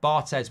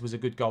 Barthez was a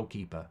good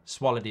goalkeeper,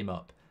 swallowed him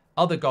up.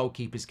 Other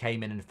goalkeepers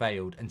came in and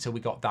failed until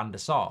we got Van der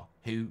Sar,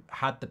 who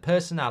had the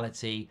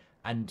personality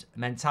and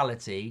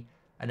mentality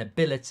and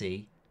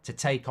ability to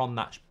take on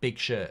that big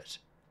shirt.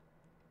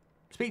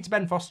 Speak to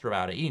Ben Foster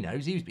about it. He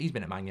knows. He's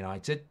been at Man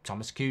United.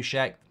 Thomas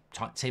Kuszek,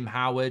 Tim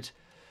Howard.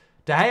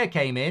 De Gea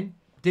came in,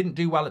 didn't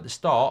do well at the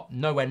start,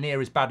 nowhere near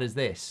as bad as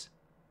this.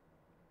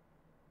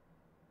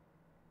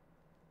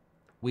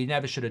 We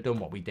never should have done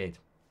what we did.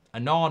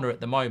 Onana at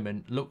the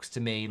moment looks to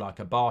me like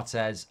a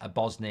Barthez, a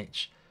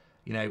Bosnich,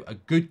 you know, a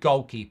good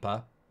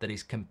goalkeeper that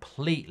is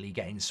completely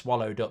getting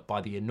swallowed up by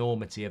the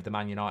enormity of the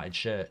Man United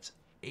shirt.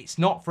 It's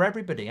not for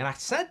everybody. And I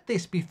said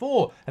this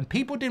before and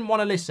people didn't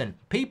want to listen.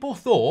 People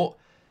thought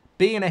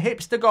being a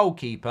hipster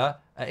goalkeeper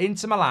at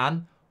Inter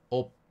Milan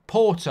or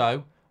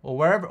Porto or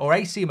wherever, or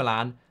AC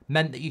Milan,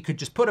 meant that you could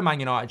just put a Man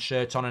United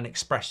shirt on and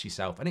express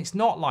yourself. And it's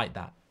not like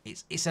that.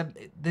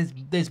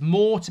 There's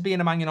more to being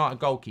a Man United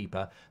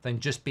goalkeeper than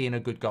just being a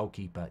good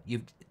goalkeeper.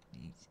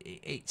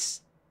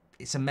 It's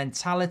a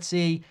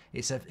mentality.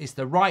 It's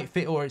the right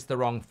fit or it's the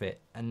wrong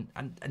fit. And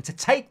to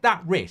take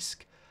that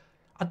risk,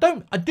 I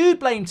do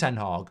blame Ten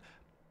Hag.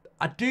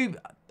 I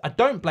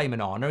don't blame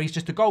Onana. He's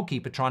just a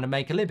goalkeeper trying to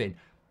make a living.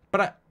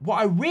 But what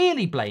I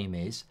really blame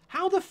is,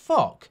 how the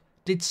fuck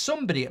did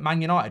somebody at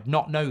Man United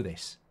not know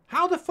this?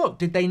 How the fuck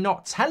did they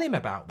not tell him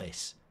about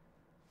this?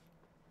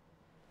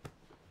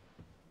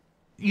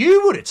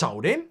 You would have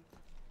told him.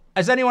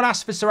 Has anyone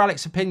asked for Sir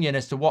Alex's opinion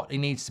as to what he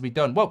needs to be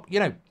done? Well, you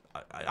know,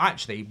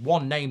 actually,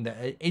 one name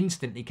that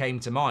instantly came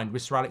to mind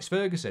was Sir Alex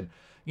Ferguson.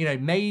 You know,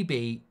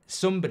 maybe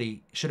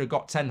somebody should have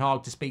got Ten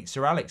Hag to speak to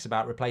Sir Alex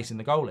about replacing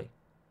the goalie.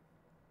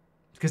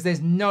 Because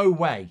there's no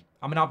way.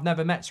 I mean, I've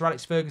never met Sir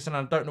Alex Ferguson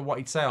and I don't know what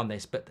he'd say on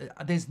this, but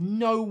there's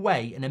no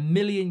way in a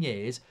million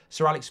years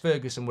Sir Alex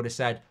Ferguson would have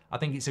said, I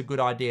think it's a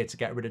good idea to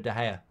get rid of De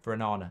Gea for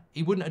Onana.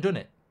 He wouldn't have done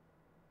it.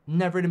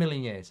 Never in a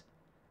million years.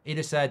 He'd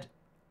have said,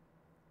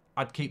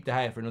 I'd keep De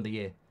Gea for another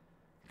year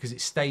because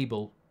it's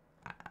stable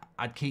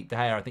I'd keep De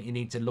Gea. I think you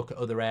need to look at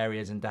other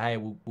areas, and De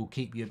Gea will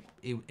keep you.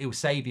 He'll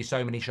save you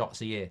so many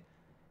shots a year.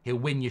 He'll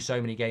win you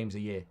so many games a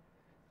year.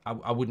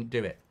 I wouldn't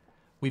do it.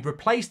 We've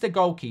replaced a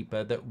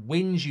goalkeeper that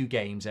wins you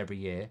games every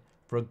year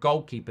for a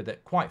goalkeeper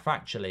that, quite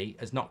factually,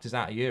 has knocked us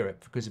out of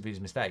Europe because of his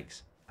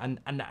mistakes. And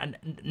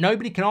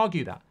nobody can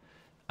argue that.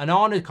 And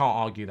Arne can't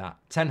argue that.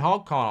 Ten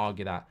Hag can't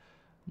argue that.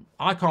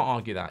 I can't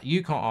argue that.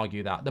 You can't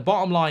argue that. The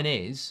bottom line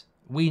is,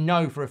 we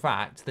know for a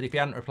fact that if he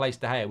hadn't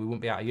replaced De Gea, we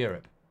wouldn't be out of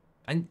Europe.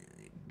 And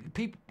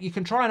people, you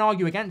can try and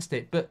argue against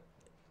it, but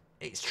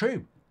it's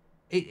true.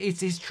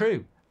 It is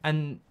true.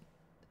 And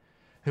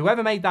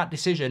whoever made that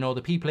decision, or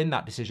the people in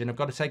that decision, have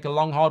got to take a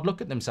long, hard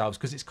look at themselves,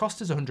 because it's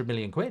cost us 100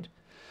 million quid.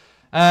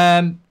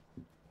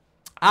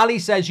 Ali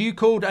says, you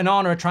called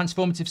Onana a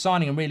transformative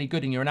signing and really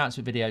good in your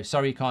announcement video.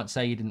 Sorry you can't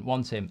say you didn't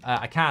want him.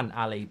 I can,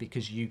 Ali,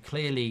 because you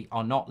clearly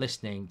are not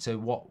listening to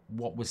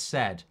what was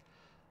said.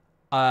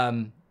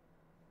 For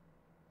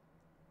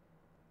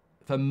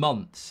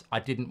months, I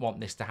didn't want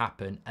this to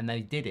happen, and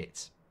they did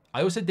it.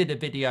 I also did a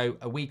video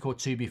a week or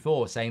two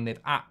before saying they've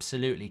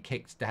absolutely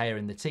kicked De Gea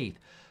in the teeth.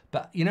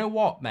 But you know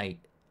what, mate?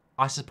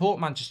 I support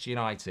Manchester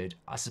United.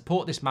 I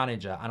support this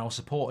manager, and I'll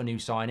support a new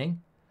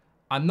signing.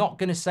 I'm not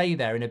going to say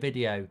there in a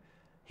video,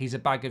 he's a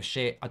bag of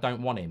shit, I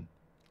don't want him.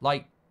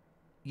 Like,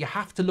 you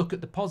have to look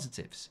at the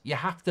positives. You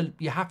have to,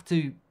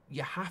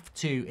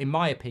 in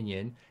my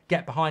opinion,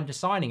 get behind a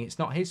signing. It's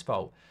not his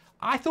fault.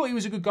 I thought he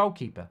was a good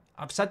goalkeeper.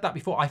 I've said that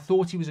before. I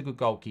thought he was a good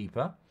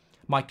goalkeeper.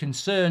 My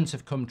concerns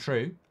have come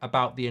true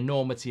about the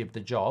enormity of the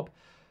job,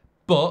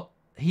 but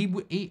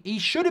he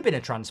should have been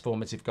a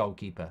transformative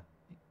goalkeeper.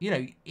 You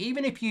know,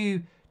 even if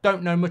you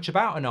don't know much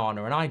about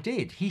Onana, and I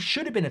did, he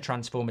should have been a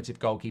transformative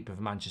goalkeeper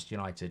for Manchester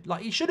United.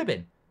 Like, he should have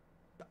been.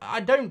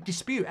 I don't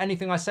dispute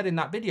anything I said in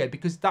that video,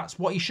 because that's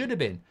what he should have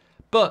been.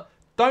 But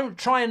don't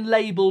try and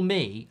label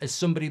me as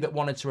somebody that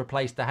wanted to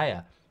replace De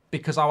Gea,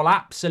 because I will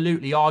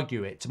absolutely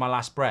argue it to my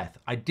last breath.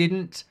 I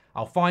didn't.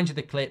 I'll find you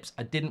the clips.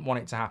 I didn't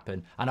want it to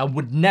happen, and I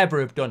would never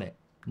have done it.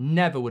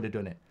 Never would have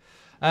done it.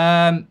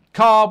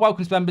 Carl,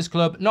 welcome to Members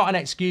Club. Not an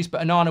excuse,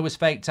 but Onana was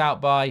faked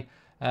out by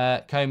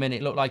Koeman.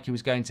 It looked like he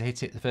was going to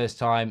hit it the first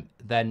time.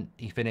 Then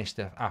he finished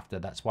after.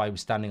 That's why he was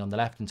standing on the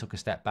left and took a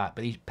step back.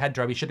 But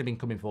Pedro, he should have been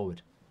coming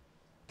forward.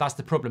 That's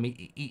the problem.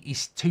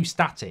 He's too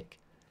static.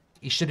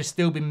 He should have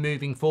still been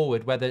moving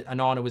forward, whether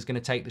Onana was going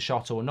to take the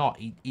shot or not.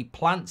 He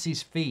plants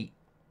his feet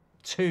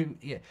too.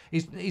 Yeah,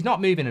 he's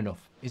not moving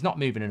enough. He's not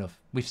moving enough.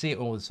 We see it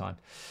all the time.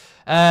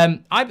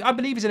 I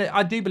believe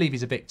I do believe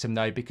he's a victim,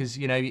 though, because,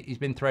 you know, he's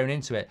been thrown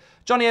into it.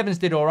 Johnny Evans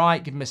did all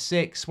right. Give him a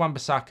 6.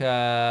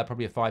 Wan-Bissaka,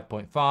 probably a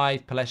 5.5.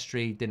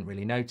 Pellistri, didn't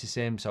really notice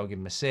him, so I'll give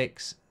him a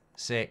 6.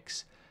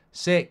 6.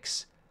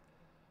 6.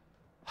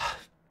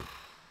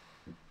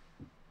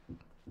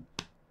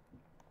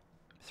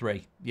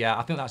 3. Yeah,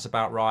 I think that's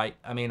about right.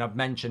 I mean, I've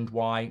mentioned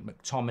why.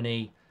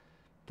 McTominay,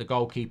 the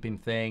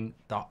goalkeeping thing,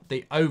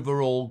 the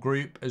overall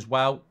group as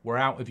well. We're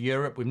out of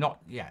Europe. We've not,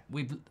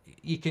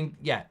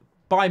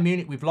 Bayern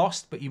Munich we've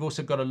lost, but you've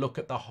also got to look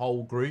at the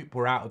whole group.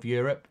 We're out of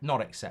Europe.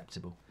 Not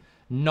acceptable.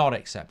 Not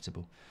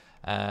acceptable.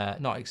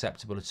 Not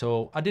acceptable at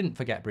all. I didn't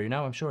forget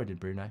Bruno. I'm sure I did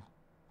Bruno.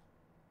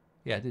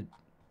 Yeah, I did.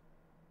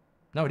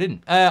 No, I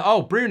didn't.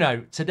 Oh,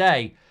 Bruno,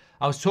 today.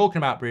 I was talking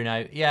about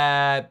Bruno.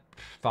 Yeah,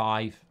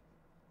 5,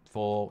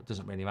 4,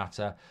 doesn't really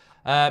matter.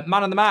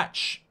 Man of the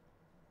match.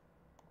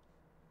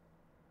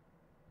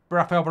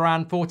 Rafael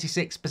Varane,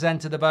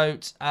 46% of the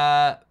vote.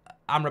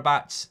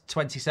 Amrabat,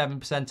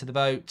 27% of the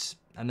vote.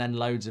 And then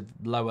loads of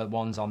lower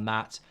ones on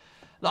that.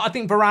 I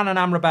think Varane and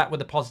Amrabat were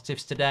the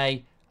positives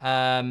today.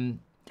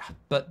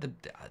 But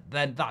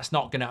then that's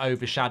not going to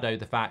overshadow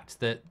the fact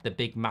that the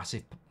big,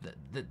 massive...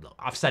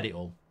 I've said it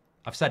all.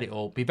 I've said it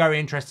all. Be very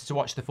interested to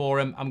watch the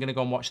forum. I'm going to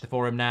go and watch the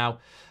forum now.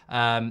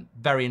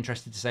 Very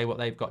interested to say what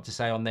they've got to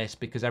say on this,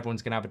 because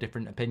everyone's going to have a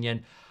different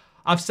opinion.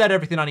 I've said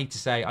everything I need to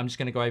say. I'm just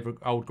going to go over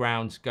old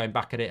ground, going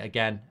back at it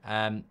again.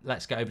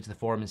 Let's get over to the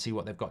forum and see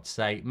what they've got to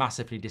say.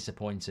 Massively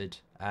disappointed.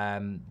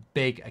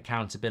 Big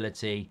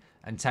accountability.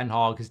 And Ten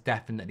Hag has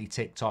definitely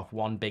ticked off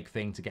one big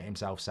thing to get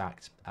himself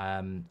sacked.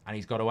 And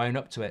he's got to own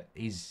up to it.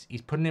 He's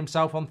putting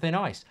himself on thin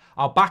ice.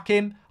 I'll back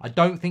him. I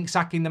don't think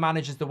sacking the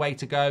manager is the way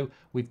to go.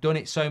 We've done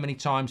it so many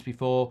times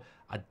before.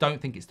 I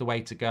don't think it's the way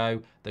to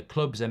go. The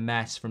club's a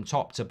mess from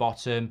top to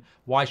bottom.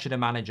 Why should a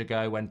manager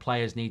go when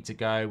players need to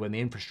go, when the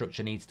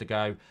infrastructure needs to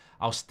go?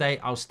 I'll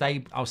stick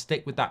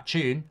with that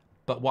tune.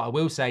 But what I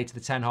will say to the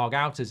Ten Hag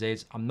outers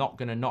is I'm not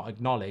going to not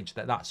acknowledge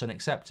that that's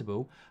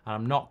unacceptable. And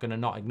I'm not going to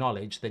not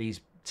acknowledge that he's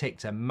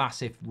ticked a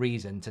massive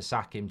reason to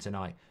sack him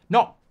tonight.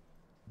 Not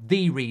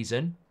the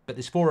reason, but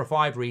there's 4 or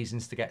 5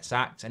 reasons to get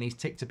sacked. And he's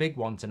ticked a big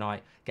one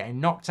tonight. Getting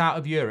knocked out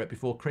of Europe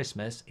before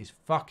Christmas is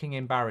fucking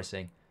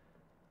embarrassing.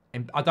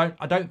 I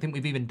don't think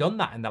we've even done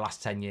that in the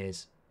last 10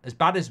 years. As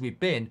bad as we've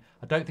been,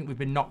 I don't think we've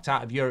been knocked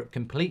out of Europe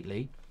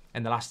completely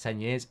in the last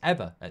 10 years,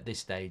 ever, at this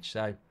stage.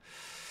 So,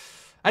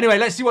 anyway,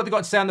 let's see what they've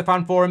got to say on the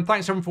fan forum.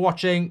 Thanks, everyone, for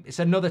watching. It's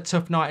another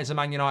tough night as a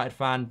Man United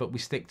fan, but we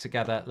stick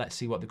together. Let's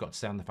see what they've got to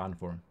say on the fan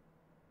forum.